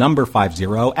missionlog50, the number 50,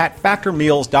 at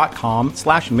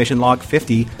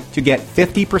factormeals.com/missionlog50 to get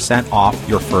 50% off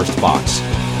your first box.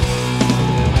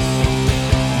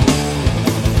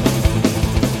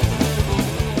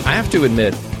 I have to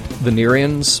admit, the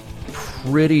Nerians,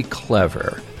 pretty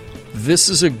clever. This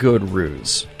is a good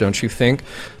ruse, don't you think?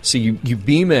 So you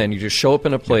beam in, you just show up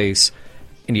in a place,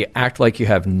 and you act like you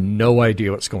have no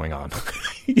idea what's going on.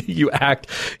 you act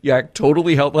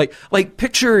totally helpless. Like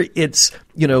picture it's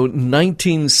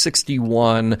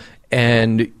 1961,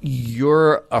 and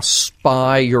you're a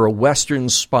spy, you're a Western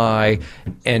spy,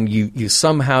 and you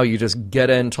somehow you just get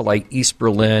into like East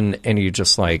Berlin, and you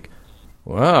just like,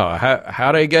 wow,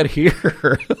 how'd I get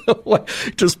here?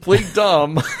 Just play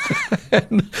dumb,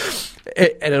 and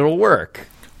it'll work.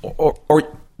 Or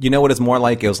you know what it's more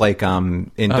like? It was like in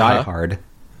Die Hard.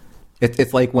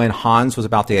 It's like when Hans was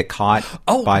about to get caught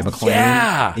by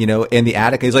McClane, in the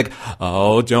attic. He's like,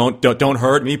 "Oh, don't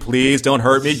hurt me, please, don't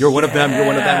hurt me. You're one of them. You're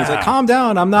one of them." He's like, "Calm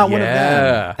down, I'm not one of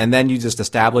them." And then you just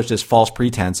establish this false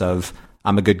pretense of,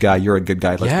 I'm a good guy, you're a good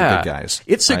guy, let's be good guys.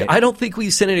 Right? I don't think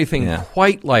we've seen anything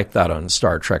quite like that on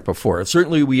Star Trek before.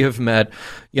 Certainly we have met,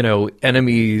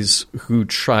 enemies who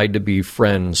tried to be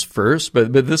friends first,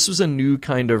 but this was a new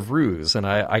kind of ruse, and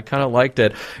I kind of liked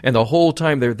it. And the whole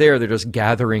time they're there, they're just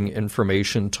gathering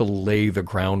information to lay the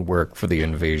groundwork for the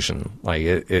invasion. Like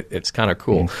it's kind of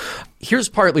cool. Here's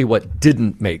partly what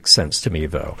didn't make sense to me,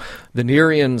 though. The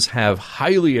Nerians have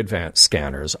highly advanced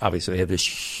scanners. Obviously, they have this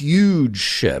huge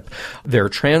ship. Their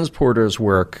transporters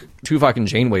work, Tuvok and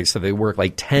Janeway said they work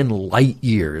like 10 light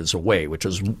years away, which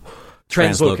is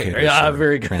translocators. Yeah,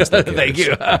 very good. Thank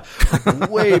you.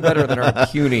 Way better than our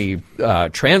puny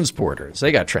transporters.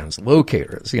 They got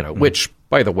translocators, which,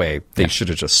 by the way, they should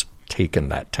have just taken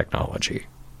that technology.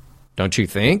 Don't you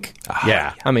think?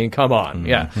 Yeah. I mean, come on. Mm-hmm.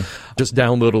 Yeah. Just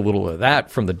download a little of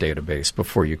that from the database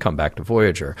before you come back to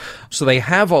Voyager. So they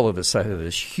have all of this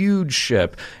huge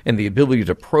ship and the ability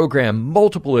to program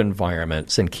multiple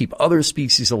environments and keep other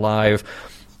species alive.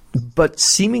 But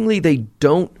seemingly they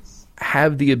don't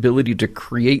have the ability to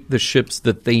create the ships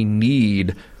that they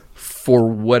need for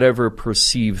whatever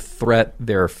perceived threat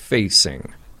they're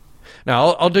facing.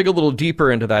 Now, I'll dig a little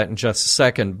deeper into that in just a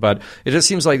second, but it just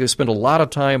seems like they spend a lot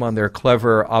of time on their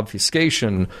clever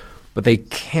obfuscation, but they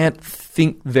can't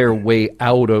think their way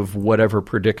out of whatever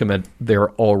predicament they're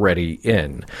already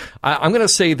in. I'm going to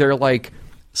say they're like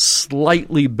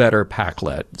slightly better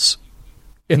Pac-Leds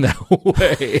in that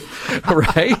way,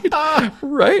 right?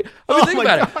 Right? I mean, think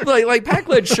about it. Like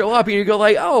Pac-Leds show up, and you go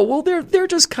like, "Oh, well, they're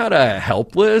just kind of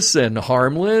helpless and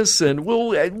harmless, and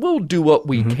we'll do what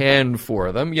we can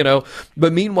for them,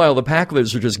 But meanwhile, the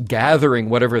Pac-Leds are just gathering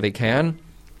whatever they can.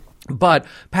 But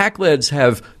Pac-Leds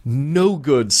have no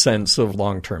good sense of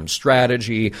long-term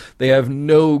strategy. They have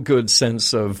no good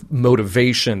sense of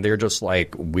motivation. They're just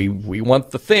like, we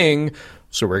want the thing,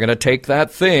 so we're going to take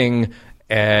that thing.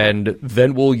 And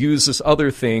then we'll use this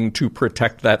other thing to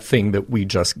protect that thing that we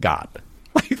just got.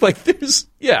 Like there's,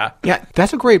 yeah,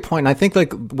 that's a great point. And I think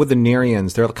like with the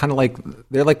Nerians, they're kind of like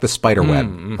the spider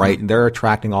web, right? They're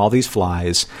attracting all these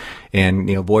flies, and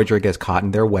Voyager gets caught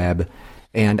in their web.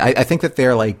 And I think that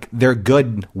they're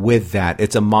good with that.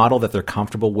 It's a model that they're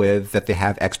comfortable with, that they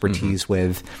have expertise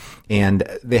with,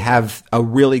 and they have a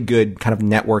really good kind of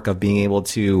network of being able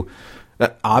to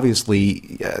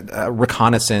obviously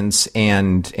reconnaissance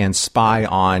and spy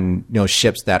on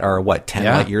ships that are 10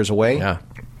 light years away,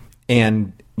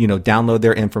 and download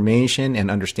their information and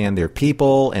understand their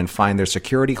people and find their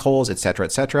security holes, et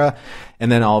cetera,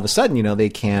 and then all of a sudden they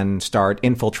can start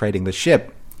infiltrating the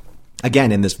ship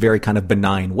again in this very kind of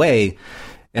benign way.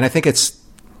 And I think it's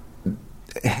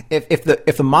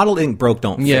if the model ain't broke,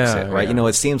 don't fix it, right?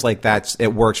 It seems like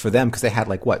it works for them because they had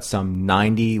some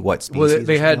 90 species. Well,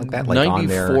 they had like that,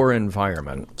 94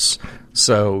 environments,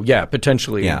 so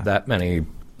potentially that many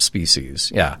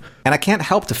species. Yeah, and I can't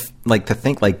help to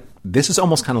think this is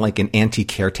almost kind of like an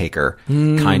anti-caretaker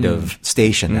kind of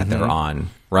station that they're on,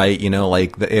 right?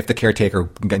 If the caretaker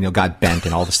got bent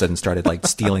and all of a sudden started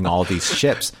stealing all of these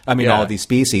ships, all of these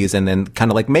species, and then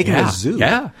kind of making a zoo.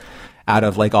 Out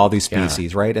of all these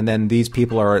species, right? And then these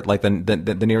people are the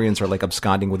Nerians are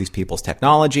absconding with these people's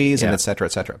technologies and et cetera,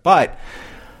 et cetera. But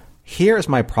here's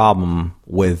my problem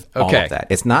with all of that.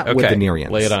 It's not with the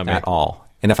Nerians at all.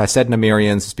 And if I said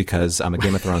Nemerians, it's because I'm a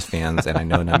Game of Thrones fan and I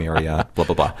know Nymeria, blah,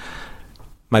 blah, blah.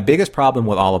 My biggest problem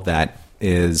with all of that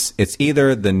is it's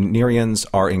either the Nerians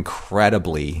are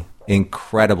incredibly,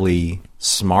 incredibly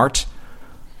smart,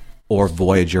 or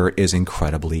Voyager is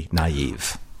incredibly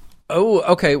naive. Oh,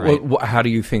 okay. Right. Well, how do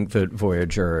you think that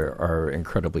Voyager are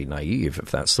incredibly naive,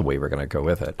 if that's the way we're going to go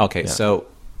with it? Okay, so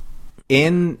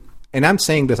and I'm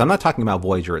saying this, I'm not talking about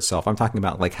Voyager itself. I'm talking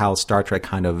about how Star Trek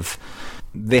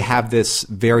they have this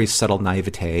very subtle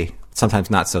naivete, sometimes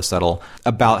not so subtle,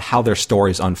 about how their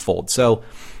stories unfold. So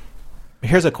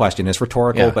here's a question. It's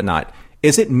rhetorical, but not.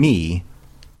 Is it me,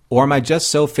 or am I just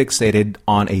so fixated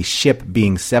on a ship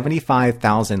being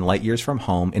 75,000 light years from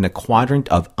home in a quadrant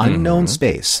of unknown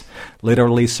space,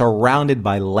 literally surrounded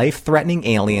by life-threatening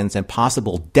aliens and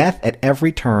possible death at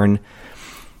every turn?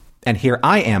 And here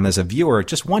I am as a viewer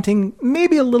just wanting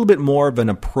maybe a little bit more of an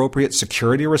appropriate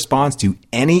security response to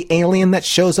any alien that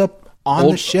shows up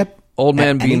on the ship. Old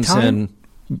man beams in,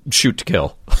 shoot to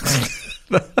kill.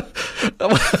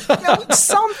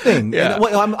 Something.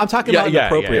 I'm talking about an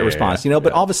appropriate response,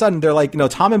 but all of a sudden they're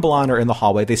Tom and B'Elanna are in the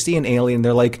hallway. They see an alien.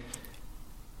 They're like,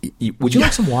 would you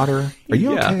like some water? Are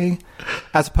you okay?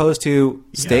 As opposed to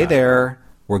stay there.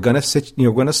 We're going to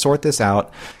we're going to sort this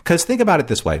out. Because think about it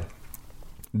this way.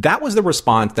 That was the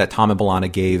response that Tom and B'Elanna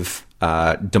gave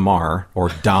Damar,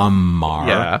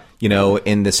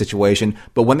 in this situation.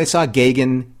 But when they saw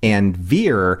Gagan and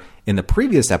Veer in the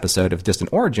previous episode of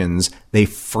Distant Origins, they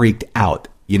freaked out.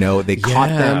 They caught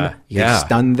them, they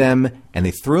stunned them, and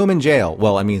they threw them in jail.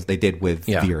 Well, they did with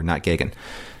Veer, not Gagan.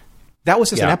 That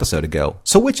was just an episode ago.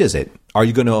 So which is it? Are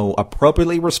you going to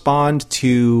appropriately respond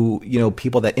to,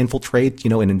 people that infiltrate,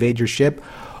 and invade your ship?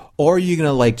 Or are you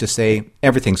going to just say,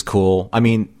 everything's cool?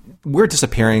 We're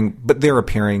disappearing, but they're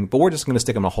appearing, but we're just going to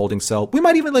stick them in a holding cell. We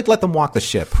might even let them walk the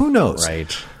ship. Who knows?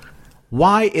 Right.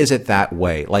 Why is it that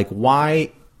way?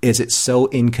 Why is it so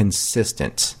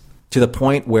inconsistent to the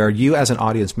point where you as an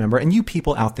audience member, and you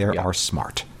people out there are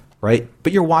smart, right?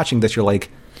 But you're watching this, you're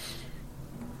like,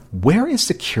 where is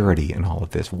security in all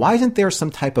of this? Why isn't there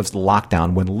some type of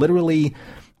lockdown when literally,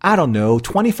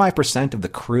 25% of the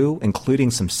crew,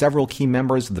 including several key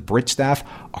members of the bridge staff,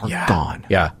 are gone?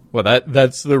 Yeah. Well,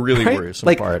 that's the really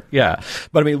worrisome part. Yeah.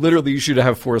 But literally, you should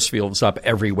have force fields up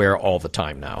everywhere all the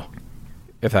time now,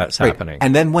 if that's happening.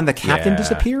 And then when the captain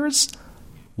disappears,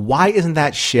 why isn't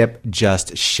that ship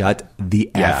just shut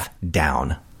the F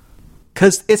down?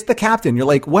 Because it's the captain. You're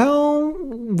like, well,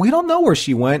 we don't know where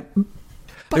she went.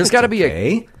 There's got to be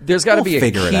a key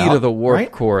to the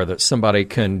warp core that somebody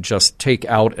can just take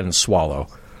out and swallow,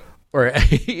 or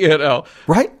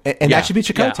right? And that should be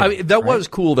Chakotay. Yeah. That was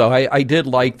cool though. I did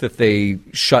like that they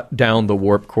shut down the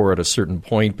warp core at a certain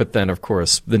point, but then of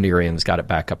course the Nerians got it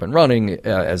back up and running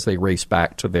as they raced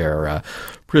back to their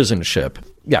prison ship.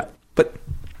 Yeah, but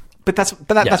that's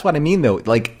what I mean though.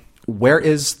 Where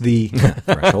is the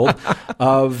threshold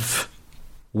of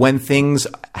when things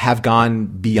have gone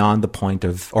beyond the point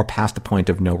of, or past the point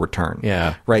of no return?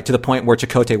 Yeah. Right? To the point where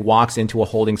Chakotay walks into a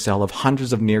holding cell of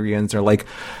hundreds of Nerians. They're like,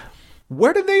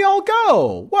 where did they all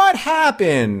go? What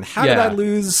happened? How did I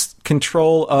lose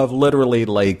control of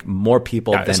literally more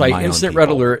people than it's my instant own people? red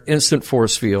alert, instant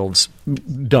force fields,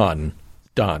 done.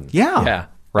 Yeah. Yeah.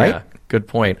 Right? Yeah. Good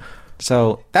point.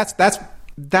 So that's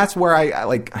where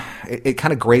I it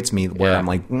kind of grates me where I'm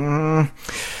like,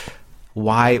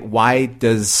 why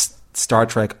does Star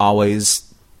Trek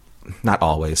always, not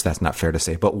always, that's not fair to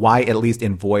say, but why, at least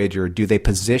in Voyager, do they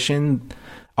position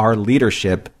our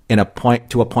leadership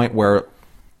to a point where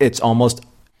it's almost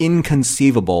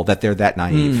inconceivable that they're that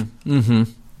naive?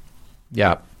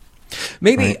 Yeah.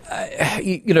 Maybe,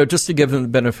 just to give them the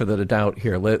benefit of the doubt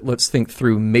here, let's think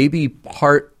through maybe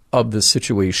part of the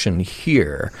situation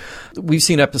here. We've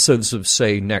seen episodes of,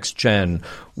 say, Next Gen,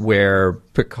 where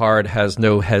Picard has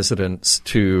no hesitance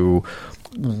to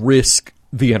risk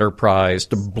the Enterprise,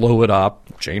 to blow it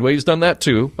up. Janeway's done that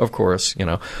too, of course,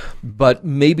 But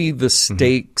maybe the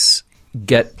stakes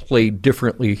get played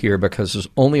differently here because there's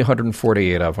only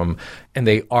 148 of them, and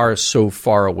they are so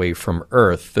far away from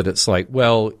Earth that it's like,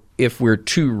 well, if we're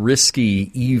too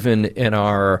risky even in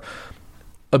our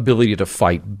ability to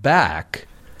fight back,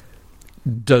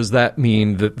 does that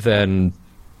mean that then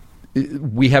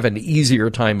we have an easier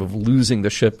time of losing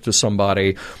the ship to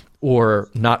somebody or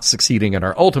not succeeding in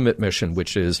our ultimate mission,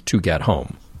 which is to get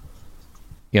home?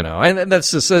 And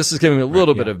this is giving me a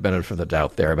little bit of benefit of the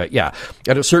doubt there. But yeah,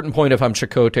 at a certain point, if I'm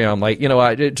Chakotay, I'm like,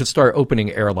 I just start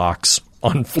opening airlocks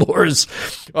on floors,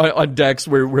 on decks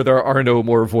where there are no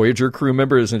more Voyager crew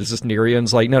members, and it's just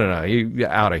Nerians like, no, you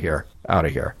out of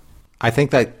here. I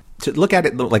think that to look at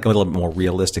it like a little bit more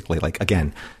realistically, like,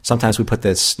 again, sometimes we put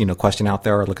this, question out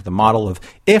there, or look at the model of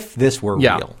if this were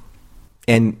real.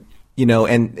 And,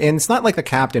 and it's not like the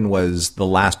captain was the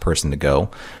last person to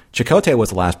go. Chakotay was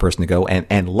the last person to go,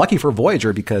 and lucky for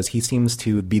Voyager, because he seems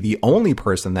to be the only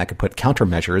person that could put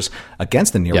countermeasures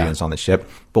against the Nerians on the ship.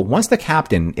 But once the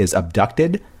captain is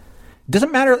abducted, it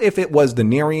doesn't matter if it was the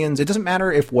Nerians, it doesn't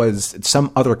matter if it was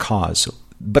some other cause,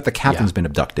 but the captain's been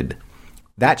abducted.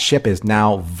 That ship is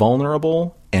now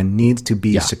vulnerable and needs to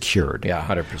be secured. Yeah,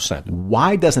 100%.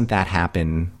 Why doesn't that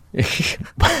happen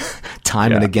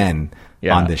time and again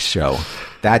on this show?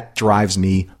 That drives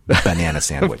me banana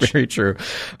sandwich. Very true.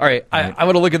 All right. I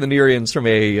want to look at the Nerians from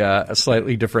a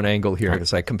slightly different angle here,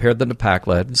 because I compared them to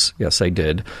Pakleds. Yes, I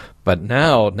did. But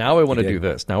now I want to do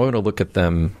this. Now I want to look at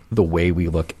them the way we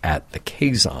look at the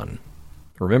Kazon.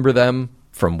 Remember them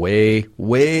from way,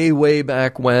 way, way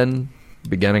back when?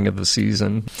 Beginning of the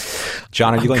season.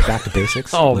 John, are you going back to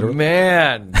basics? Oh, literally?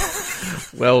 Man.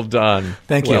 Well done.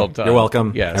 Thank you. Well done. You're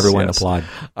welcome. Yes, everyone applaud.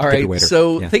 All right.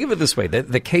 So think of it this way.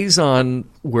 The Kazon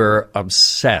were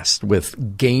obsessed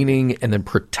with gaining and then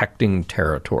protecting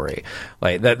territory.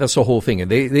 Like that's the whole thing.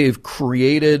 And they've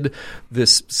created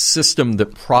this system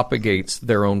that propagates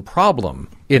their own problem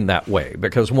in that way,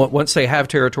 because once they have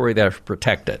territory, they have to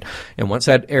protect it. And once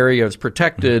that area is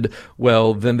protected,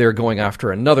 well, then they're going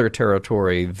after another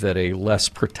territory that a less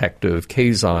protective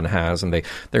Kazon has, and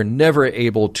they're never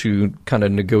able to kind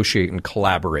of negotiate and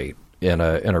collaborate in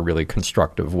a really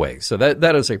constructive way. So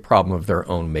that is a problem of their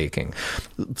own making.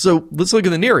 So let's look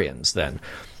at the Nerians then.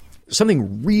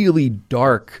 Something really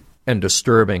dark and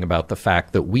disturbing about the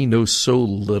fact that we know so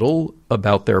little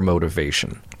about their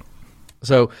motivation.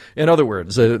 So, in other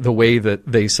words, the way that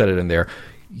they said it in there,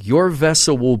 your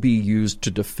vessel will be used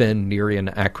to defend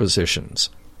Nerian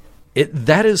acquisitions.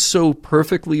 That is so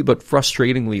perfectly but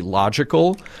frustratingly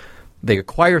logical. They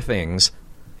acquire things,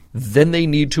 then they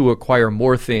need to acquire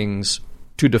more things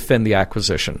to defend the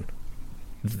acquisition.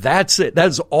 That's it.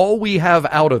 That's all we have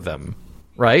out of them,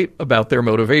 right, about their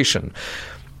motivation.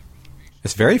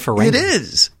 It's very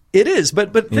Ferengi. It is,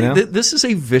 but this is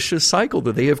a vicious cycle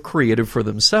that they have created for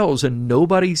themselves, and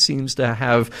nobody seems to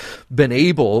have been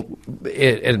able,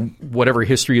 in whatever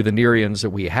history of the Nerians that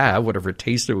we have, whatever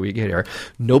taste that we get here,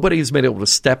 nobody has been able to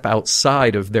step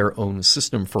outside of their own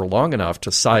system for long enough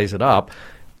to size it up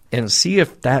and see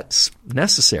if that's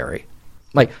necessary.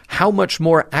 Like, how much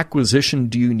more acquisition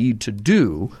do you need to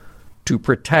do to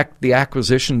protect the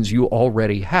acquisitions you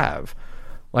already have?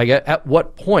 Like, at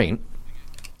what point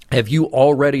have you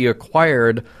already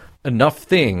acquired enough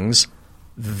things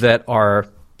that are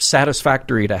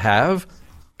satisfactory to have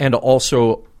and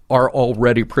also are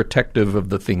already protective of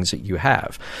the things that you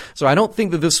have? So I don't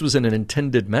think that this was an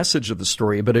intended message of the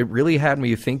story, but it really had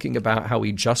me thinking about how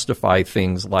we justify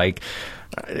things like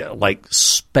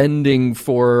spending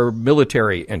for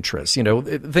military interests.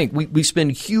 Think we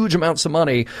spend huge amounts of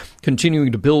money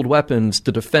continuing to build weapons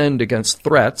to defend against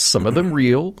threats, some of them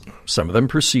real, some of them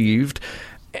perceived,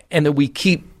 and then we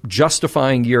keep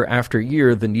justifying year after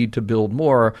year the need to build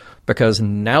more, because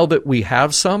now that we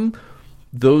have some,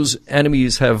 those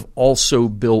enemies have also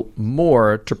built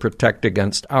more to protect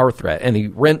against our threat. And he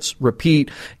rinse,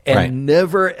 repeat, and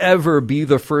never, ever be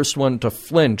the first one to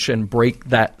flinch and break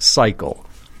that cycle.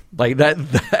 Like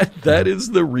that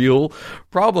is the real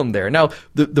problem there. Now,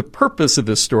 the purpose of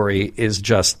this story is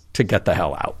just to get the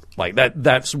hell out. Like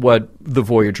that's what the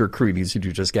Voyager crew needs to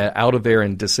do, just get out of there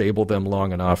and disable them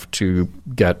long enough to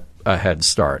get a head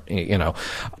start.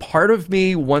 Part of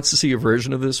me wants to see a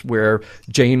version of this where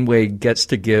Janeway gets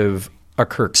to give a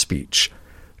Kirk speech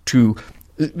to,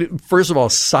 first of all,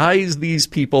 size these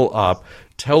people up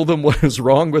tell them what is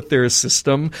wrong with their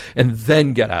system, and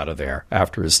then get out of there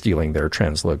after stealing their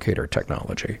translocator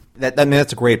technology.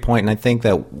 That's a great point. And I think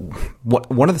that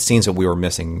one of the scenes that we were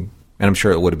missing, and I'm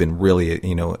sure it would have been really,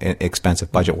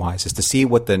 expensive budget-wise, is to see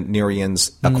what the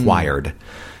Nerians acquired.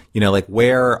 Like,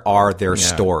 where are their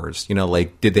stores?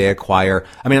 Did they acquire?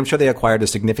 I mean, I'm sure they acquired a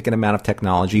significant amount of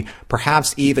technology.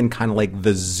 Perhaps even kind of like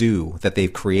the zoo that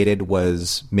they've created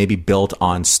was maybe built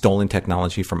on stolen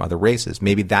technology from other races.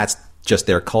 Maybe that's just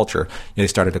their culture. They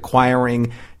started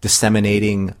acquiring,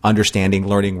 disseminating, understanding,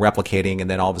 learning, replicating, and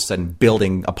then all of a sudden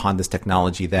building upon this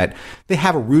technology that they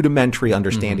have a rudimentary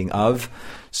understanding of.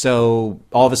 So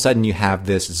all of a sudden you have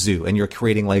this zoo, and you're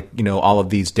creating all of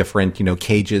these different,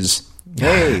 cages.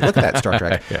 Hey, look at that, Star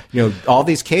Trek. All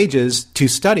these cages to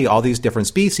study all these different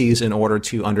species in order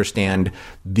to understand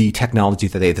the technology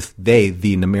that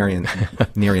the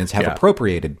Nerians have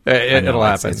appropriated. It'll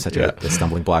happen. It's such a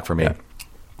stumbling block for me. Yeah.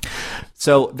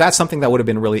 So that's something that would have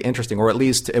been really interesting, or at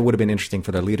least it would have been interesting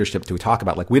for the leadership to talk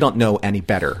about. We don't know any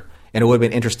better. And it would have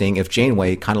been interesting if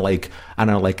Janeway kind of like on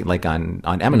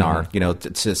Eminar,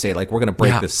 to say we're going to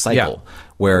break this cycle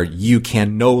where you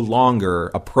can no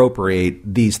longer appropriate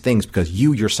these things because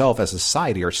you yourself as a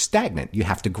society are stagnant. You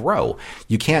have to grow.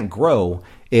 You can't grow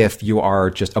if you are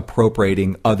just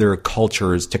appropriating other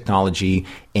cultures, technology,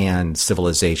 and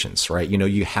civilizations, right?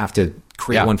 You have to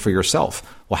create one for yourself.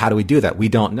 Well, how do we do that? We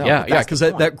don't know. Because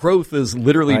that growth is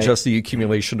literally just the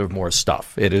accumulation of more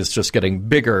stuff. It is just getting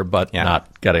bigger, but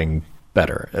not getting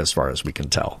better as far as we can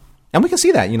tell. And we can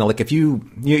see that, if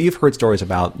you've heard stories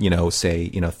about,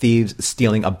 thieves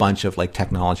stealing a bunch of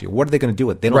technology. What are they going to do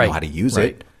with it? They don't know how to use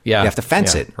it. Yeah. You have to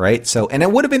fence it, right? So, and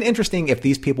it would have been interesting if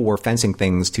these people were fencing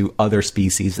things to other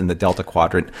species in the Delta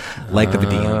Quadrant, like the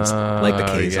Vidians, like the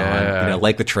Kazon,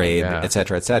 like the Trade, et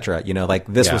cetera, et cetera.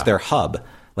 This was their hub.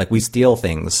 We steal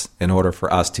things in order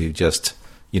for us to just,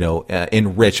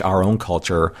 enrich our own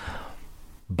culture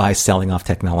by selling off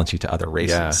technology to other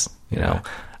races.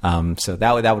 So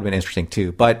that would have been interesting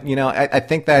too. But I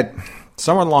think that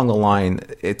somewhere along the line,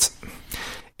 it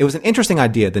was an interesting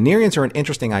idea. The Nerians are an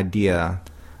interesting idea,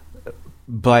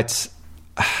 but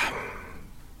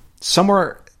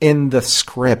somewhere in the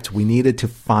script, we needed to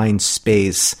find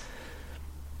space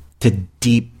to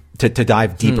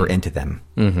dive deeper into them.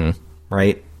 Mm-hmm.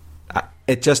 Right?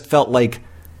 It just felt like,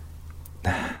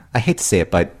 I hate to say it,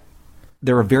 but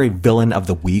they're a very villain of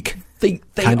the week. They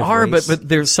are, but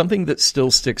there's something that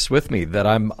still sticks with me, that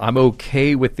I'm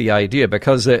okay with the idea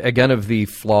because, again, of the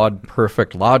flawed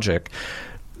perfect logic.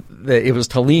 It was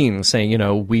Talene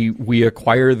saying, we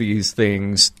acquire these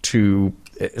things to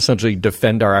essentially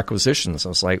defend our acquisitions. I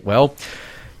was like, well,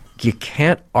 you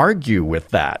can't argue with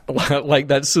that.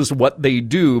 That's just what they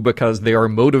do because they are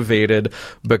motivated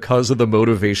because of the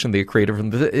motivation they created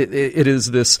from it is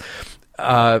this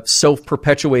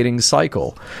self-perpetuating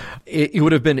cycle. It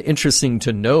would have been interesting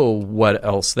to know what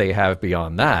else they have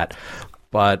beyond that.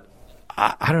 But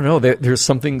I don't know. There's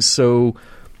something so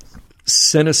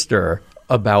sinister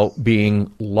about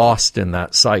being lost in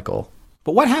that cycle.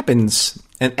 But what happens,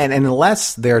 and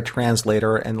unless their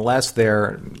translator, unless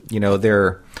their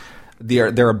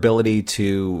ability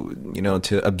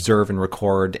to observe and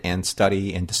record and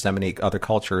study and disseminate other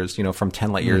cultures, from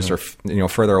 10 light years or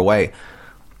further away,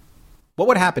 what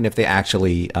would happen if they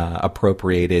actually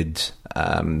appropriated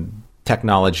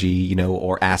technology,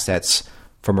 or assets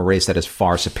from a race that is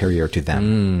far superior to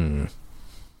them?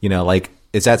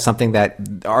 Is that something that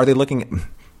are they looking at?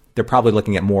 They're probably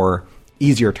looking at more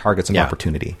easier targets of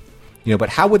opportunity. But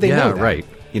how would they know that? Right.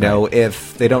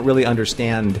 If they don't really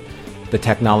understand the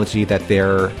technology that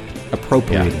they're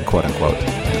appropriating, quote unquote.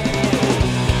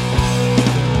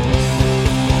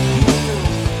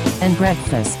 And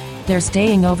breakfast. They're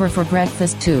staying over for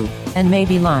breakfast too, and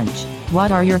maybe lunch.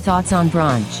 What are your thoughts on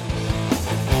brunch?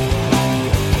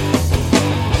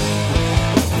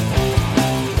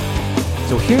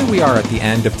 So here we are at the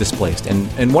end of Displaced,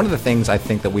 and one of the things I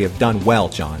think that we have done well,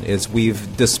 John, is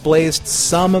we've displaced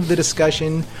some of the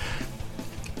discussion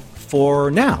for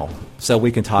now. So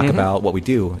we can talk about what we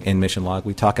do in Mission Log.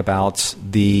 We talk about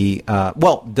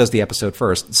does the episode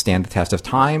first stand the test of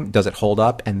time? Does it hold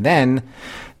up? And then,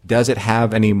 does it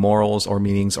have any morals or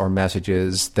meanings or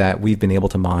messages that we've been able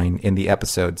to mine in the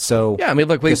episode? So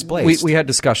look, we had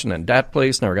discussion in Dat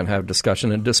Place. Now we're going to have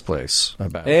discussion in Displace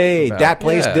about. Hey, Dat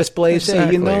Place, Displace.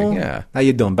 Exactly, How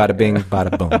you doing? Bada bing,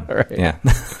 bada boom. Right.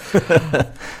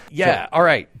 Yeah. All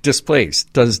right.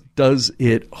 Displaced. Does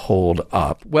it hold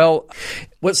up? Well,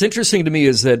 what's interesting to me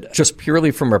is that just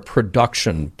purely from a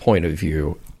production point of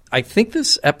view, I think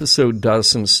this episode does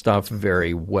some stuff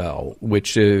very well,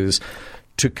 which is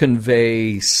to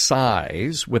convey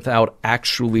size without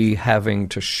actually having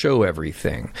to show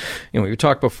everything. We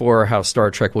talked before how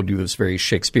Star Trek will do this very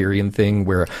Shakespearean thing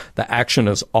where the action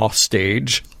is off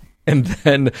stage. And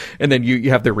then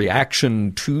you have the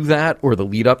reaction to that or the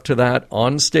lead up to that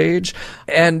on stage.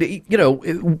 And,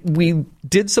 we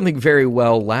did something very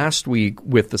well last week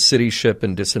with the city ship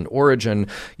and Distant Origin.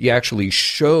 You actually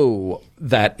show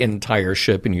that entire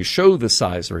ship and you show the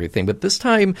size of everything. But this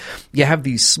time you have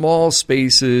these small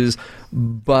spaces,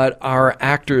 but our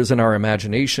actors and our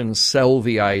imagination sell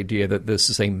the idea that this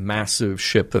is a massive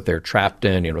ship that they're trapped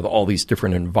in, with all these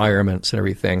different environments and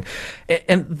everything.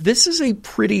 And this is a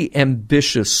pretty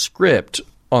ambitious script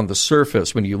on the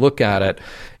surface when you look at it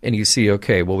and you see,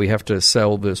 okay, well, we have to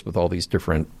sell this with all these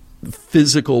different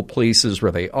physical places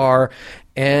where they are.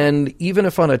 And even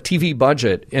if on a TV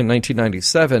budget in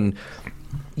 1997,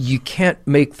 you can't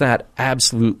make that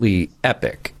absolutely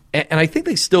epic. And I think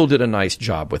they still did a nice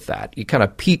job with that. You kind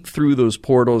of peek through those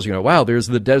portals, wow, there's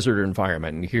the desert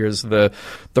environment, and here's the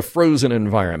frozen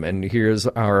environment, and here's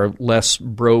our less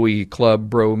bro-y club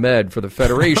bro med for the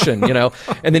Federation,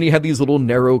 And then you have these little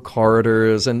narrow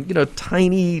corridors and,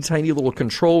 tiny, tiny little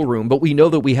control room. But we know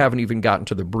that we haven't even gotten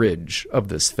to the bridge of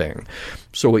this thing.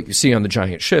 So what you see on the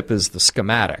giant ship is the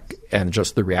schematic and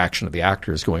just the reaction of the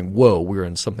actors going, whoa, we're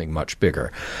in something much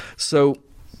bigger. So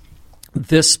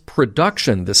this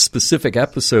production, this specific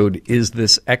episode, is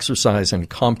this exercise in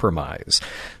compromise.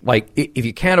 Like, if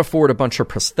you can't afford a bunch of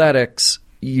prosthetics,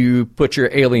 you put your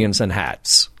aliens in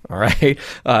hats, all right?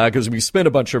 Because we spent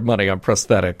a bunch of money on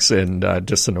prosthetics in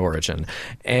Distant Origin.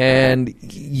 And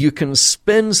you can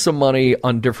spend some money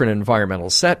on different environmental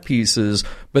set pieces,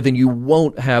 but then you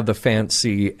won't have the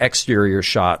fancy exterior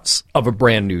shots of a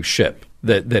brand new ship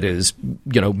that is,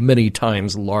 many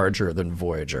times larger than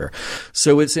Voyager.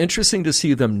 So it's interesting to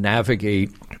see them navigate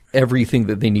everything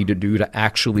that they need to do to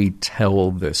actually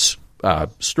tell this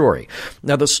story.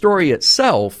 Now, the story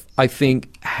itself, I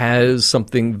think, has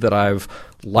something that I've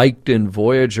liked in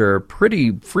Voyager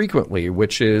pretty frequently,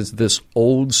 which is this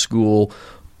old school,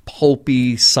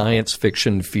 pulpy science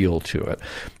fiction feel to it.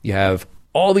 You have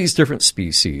all these different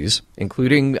species,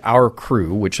 including our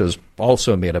crew, which is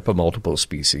also made up of multiple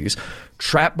species,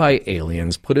 trapped by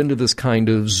aliens, put into this kind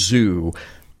of zoo,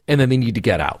 and then they need to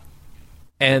get out.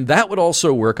 And that would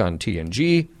also work on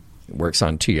TNG. It works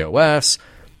on TOS.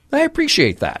 I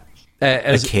appreciate that.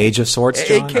 As a cage of sorts,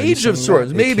 John? A cage of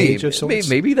sorts. Maybe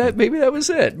that was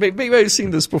it. Maybe I've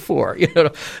seen this before.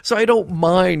 So I don't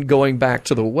mind going back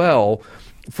to the well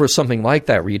for something like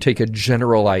that, where you take a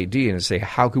general idea and say,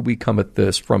 how could we come at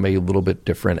this from a little bit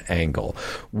different angle?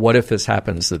 What if this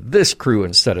happens to this crew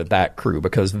instead of that crew?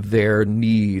 Because their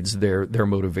needs, their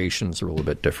motivations are a little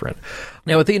bit different.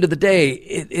 Now, at the end of the day,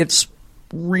 it's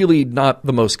really not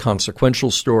the most consequential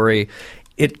story.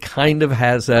 It kind of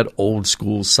has that old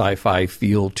school sci-fi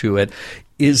feel to it.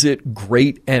 Is it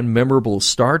great and memorable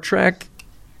Star Trek?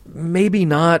 Maybe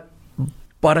not.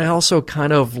 But I also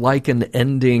kind of like an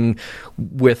ending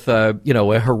with a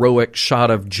heroic shot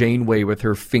of Janeway with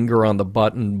her finger on the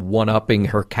button, one-upping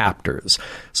her captors.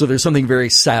 So there's something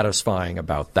very satisfying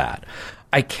about that.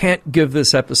 I can't give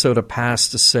this episode a pass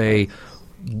to say,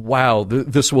 wow,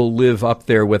 this will live up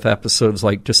there with episodes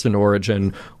like Distant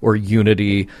Origin or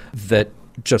Unity that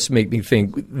just make me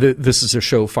think this is a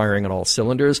show firing on all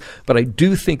cylinders. But I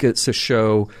do think it's a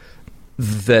show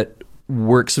that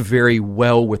works very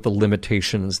well with the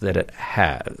limitations that it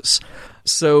has.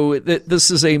 So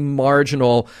this is a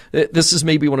marginal, this is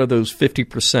maybe one of those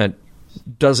 50%.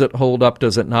 Does it hold up?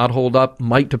 Does it not hold up?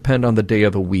 Might depend on the day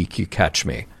of the week you catch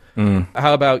me.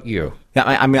 How about you? Yeah,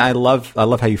 I love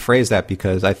how you phrase that,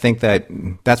 because I think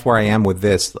that's where I am with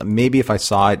this. Maybe if I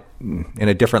saw it in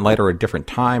a different light or a different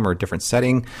time or a different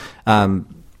setting.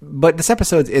 But this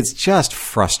episode is just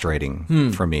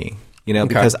frustrating for me.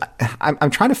 Because I'm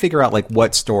trying to figure out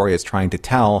what story it's trying to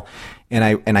tell,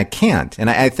 and I can't. And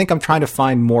I think I'm trying to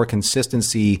find more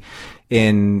consistency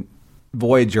in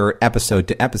Voyager episode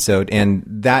to episode, and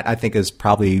that I think is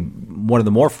probably one of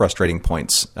the more frustrating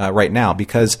points right now,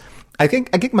 because I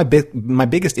think my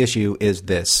biggest issue is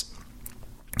this: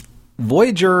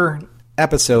 Voyager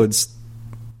episodes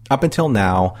up until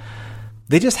now,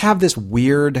 they just have this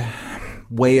weird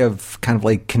way of kind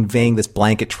of conveying this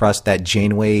blanket trust that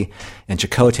Janeway and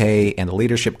Chakotay and the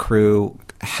leadership crew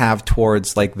have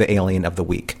towards the alien of the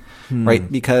week, right?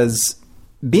 Because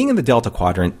being in the Delta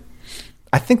Quadrant,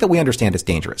 I think that we understand it's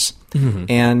dangerous. Mm-hmm.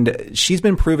 And she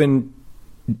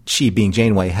being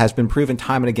Janeway, has been proven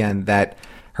time and again that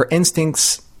her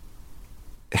instincts,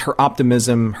 her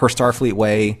optimism, her Starfleet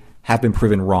way have been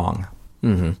proven wrong.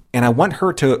 Mm-hmm. And I want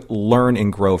her to learn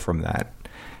and grow from that.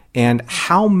 And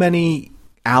how many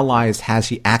allies has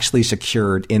he actually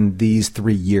secured in these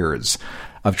 3 years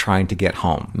of trying to get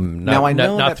home? Now, I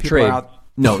know that people are out...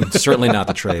 No, certainly not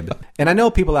the trade. And I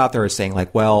know people out there are saying,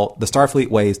 like, well, the Starfleet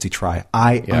way is to try.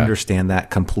 I understand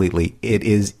that completely. It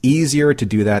is easier to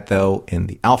do that, though, in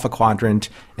the Alpha Quadrant,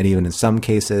 and even in some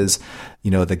cases,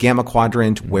 the Gamma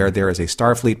Quadrant, where there is a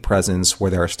Starfleet presence, where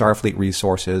there are Starfleet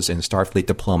resources and Starfleet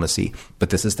diplomacy. But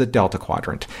this is the Delta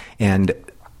Quadrant. And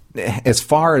as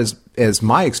far as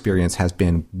my experience has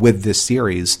been with this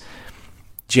series,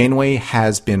 Janeway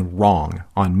has been wrong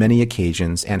on many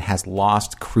occasions and has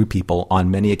lost crew people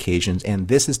on many occasions, and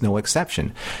this is no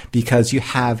exception, because you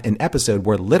have an episode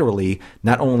where literally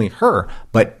not only her,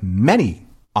 but many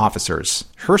officers,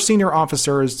 her senior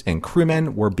officers and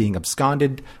crewmen, were being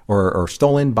absconded or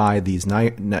stolen by these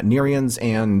Nerians,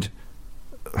 and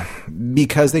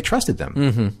because they trusted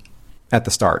them. At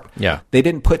the start. Yeah. They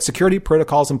didn't put security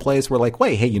protocols in place where, like,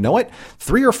 wait, hey, you know what?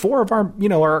 3 or 4 of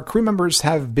our crew members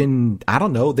have been, I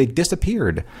don't know, they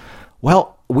disappeared.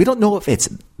 Well, we don't know if it's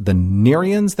the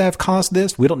Nerians that have caused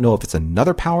this. We don't know if it's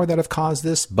another power that have caused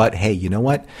this. But hey, you know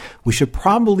what? We should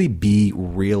probably be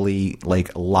really,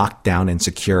 like, locked down and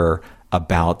secure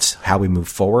about how we move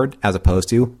forward, as opposed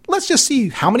to, let's just see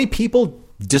how many people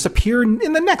disappear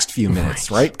in the next few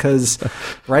minutes, right? Because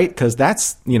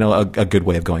that's, a good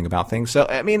way of going about things. So,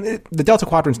 I mean, the Delta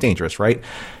Quadrant's dangerous, right?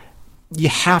 You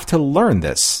have to learn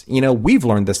this. We've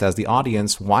learned this as the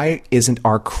audience. Why isn't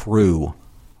our crew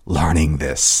learning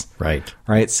this? Right.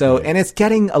 So, and it's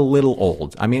getting a little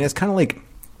old. I mean, it's kind of like,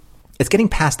 it's getting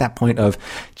past that point of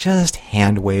just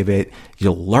hand wave it.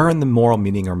 You'll learn the moral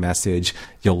meaning or message.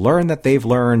 You'll learn that they've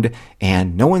learned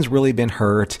and no one's really been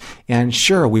hurt. And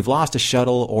sure, we've lost a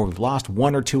shuttle or we've lost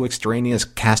 1 or 2 extraneous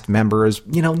cast members.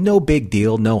 No big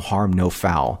deal, no harm, no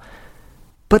foul.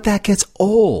 But that gets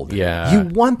old. Yeah. You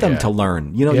want them to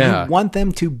learn. You want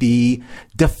them to be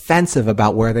defensive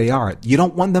about where they are. You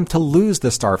don't want them to lose the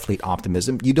Starfleet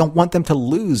optimism. You don't want them to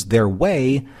lose their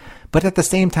way. But at the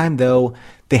same time, though,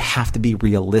 they have to be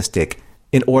realistic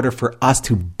in order for us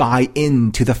to buy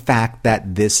into the fact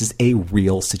that this is a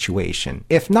real situation.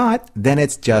 If not, then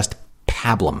it's just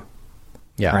pablum.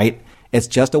 Yeah. Right? It's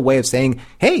just a way of saying,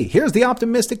 hey, here's the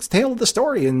optimistic tale of the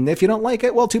story. And if you don't like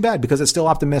it, well, too bad, because it's still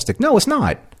optimistic. No, it's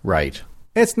not. Right.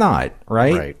 It's not.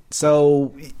 Right.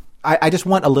 So I just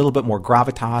want a little bit more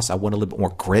gravitas. I want a little bit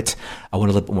more grit. I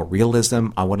want a little bit more realism.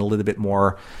 I want a little bit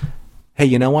more, hey,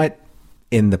 you know what?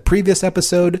 In the previous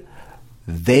episode,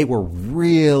 they were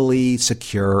really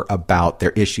secure about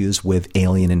their issues with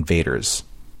alien invaders,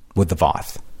 with the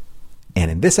Voth. And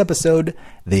in this episode,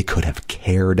 they could have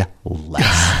cared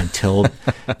less until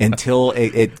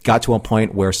it got to a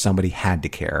point where somebody had to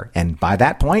care. And by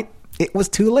that point, it was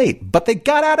too late. But they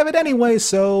got out of it anyway,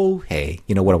 so hey,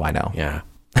 what do I know? Yeah.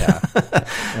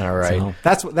 All right.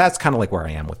 So that's kind of like where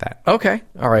I am with that. Okay.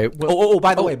 All right. Well,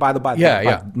 by the way,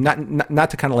 not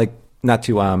to kind of like, not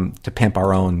to pimp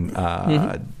our own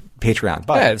Patreon,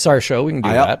 but it's our show. We can do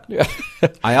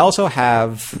that. I also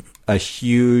have a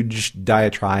huge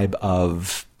diatribe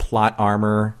of plot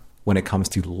armor when it comes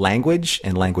to language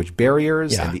and language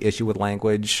barriers and the issue with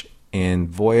language in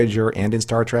Voyager and in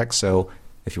Star Trek. So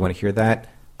if you want to hear that,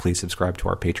 please subscribe to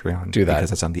our Patreon. Do that.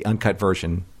 Because it's on the uncut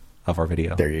version of our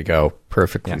video. There you go.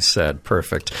 Perfectly said.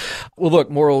 Perfect. Well,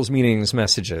 look, morals, meanings,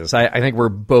 messages. I think we're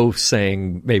both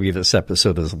saying maybe this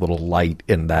episode is a little light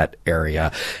in that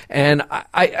area. And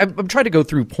I'm trying to go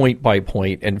through point by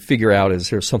point and figure out,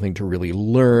 is there something to really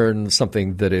learn,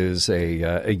 something that is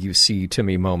a you see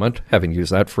Timmy moment? Haven't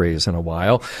used that phrase in a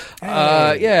while.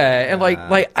 Hey. And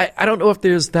I don't know if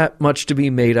there's that much to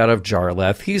be made out of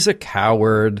Jarlath. He's a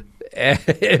coward.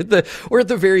 Or at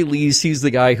the very least, he's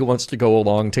the guy who wants to go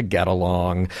along to get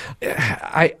along.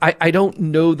 I don't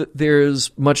know that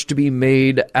there's much to be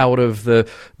made out of the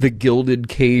gilded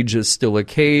cage is still a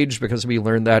cage, because we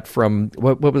learned that from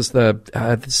what was the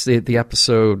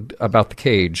episode about the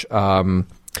cage?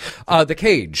 The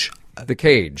Cage. The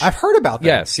Cage. I've heard about that.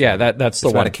 Yes, that's the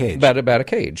one. About a cage. About a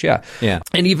cage, yeah.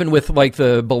 And even with like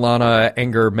the B'Elanna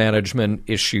anger management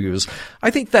issues, I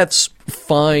think that's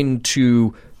fine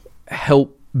to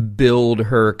help build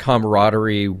her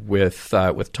camaraderie with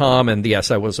Tom. And yes,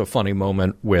 that was a funny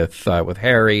moment with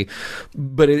Harry.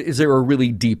 But is there a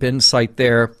really deep insight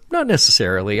there? Not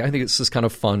necessarily. I think it's just kind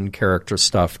of fun character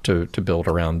stuff to build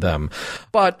around them.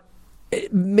 But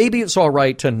maybe it's all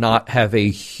right to not have a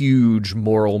huge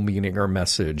moral meaning or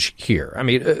message here. I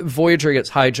mean, Voyager gets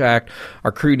hijacked.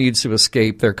 Our crew needs to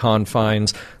escape their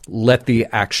confines. Let the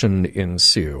action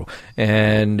ensue.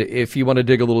 And if you want to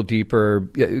dig a little deeper,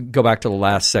 go back to the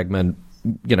last segment.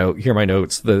 here are my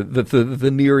notes. The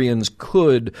Nerians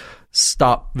could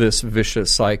stop this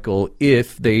vicious cycle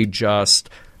if they just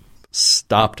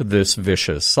stopped this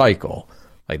vicious cycle.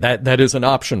 Like that is an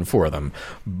option for them.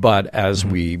 But as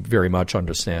we very much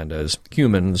understand as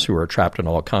humans who are trapped in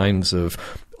all kinds of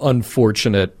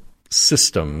unfortunate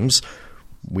systems,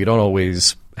 we don't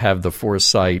always have the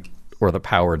foresight or the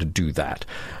power to do that.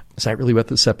 Is that really what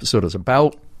this episode is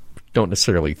about? Don't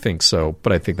necessarily think so,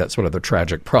 but I think that's one of the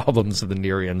tragic problems of the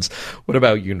Nerians. What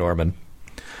about you, Norman?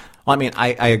 Well, I mean,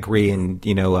 I agree, and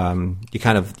you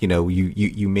kind of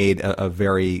you made a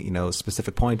very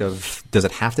specific point of, does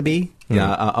it have to be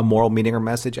a moral meaning or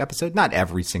message episode? Not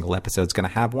every single episode is going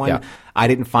to have one. Yeah. I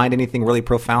didn't find anything really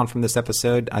profound from this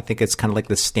episode. I think it's kind of like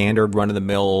the standard run of the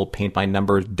mill, paint by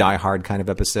numbers, Die Hard kind of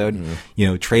episode.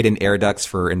 Trade in air ducts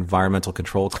for environmental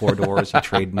control corridors. You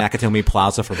trade Nakatomi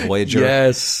Plaza for Voyager.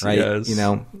 Yes, right. Yes.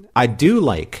 I do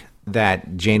like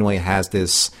that Janeway has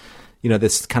this.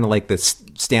 This kind of like this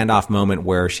standoff moment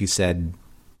where she said,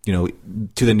 to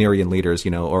the Nerian leaders,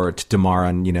 or to Damara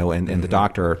and the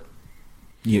Doctor,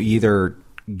 you either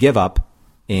give up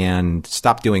and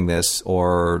stop doing this,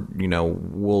 or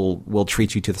we'll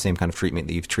treat you to the same kind of treatment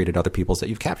that you've treated other peoples that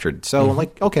you've captured. So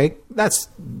okay, that's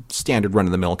standard run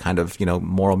of the mill kind of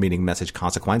moral meaning, message,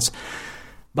 consequence,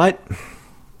 but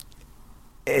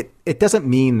it doesn't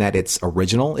mean that it's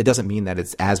original. It doesn't mean that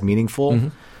it's as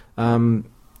meaningful.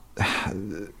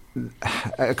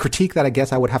 A critique that I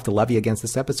guess I would have to levy against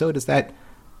this episode is that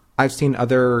I've seen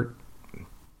other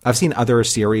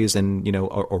series and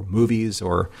or movies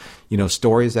or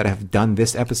stories that have done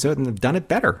this episode and have done it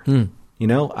better.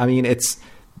 I mean, it's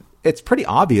pretty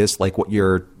obvious, like what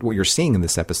you're seeing in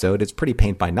this episode. It's pretty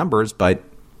paint by numbers, but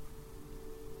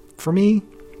for me,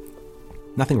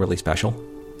 nothing really special.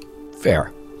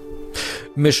 Fair.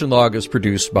 Mission Log is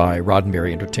produced by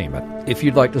Roddenberry Entertainment. If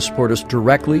you'd like to support us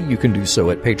directly, you can do so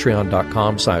at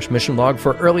patreon.com/missionlog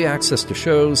for early access to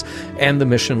shows and the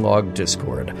Mission Log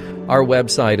Discord. Our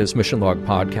website is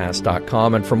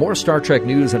missionlogpodcast.com, and for more Star Trek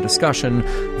news and discussion,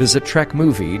 visit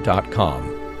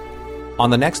trekmovie.com. On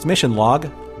the next Mission Log,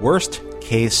 worst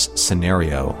case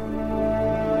scenario.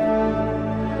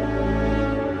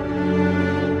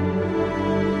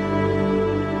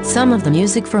 Some of the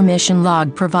music for Mission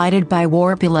Log provided by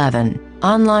Warp 11,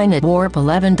 online at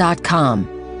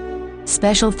warp11.com.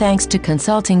 Special thanks to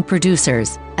consulting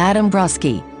producers Adam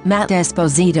Brusky, Matt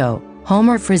Esposito,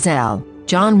 Homer Frizzell,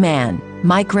 John Mann,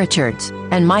 Mike Richards,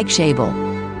 and Mike Schabel.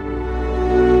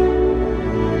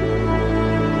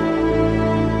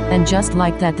 And just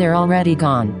like that, they're already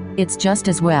gone. It's just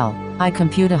as well. I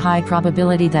compute a high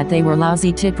probability that they were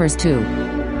lousy tippers too.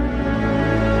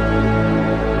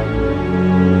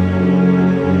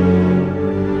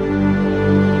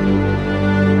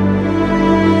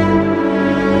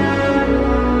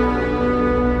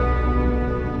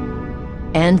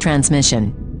 End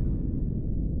transmission.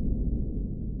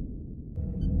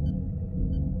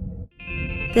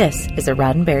 This is a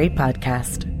Roddenberry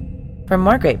podcast. For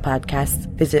more great podcasts,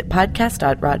 visit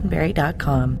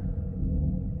podcast.roddenberry.com.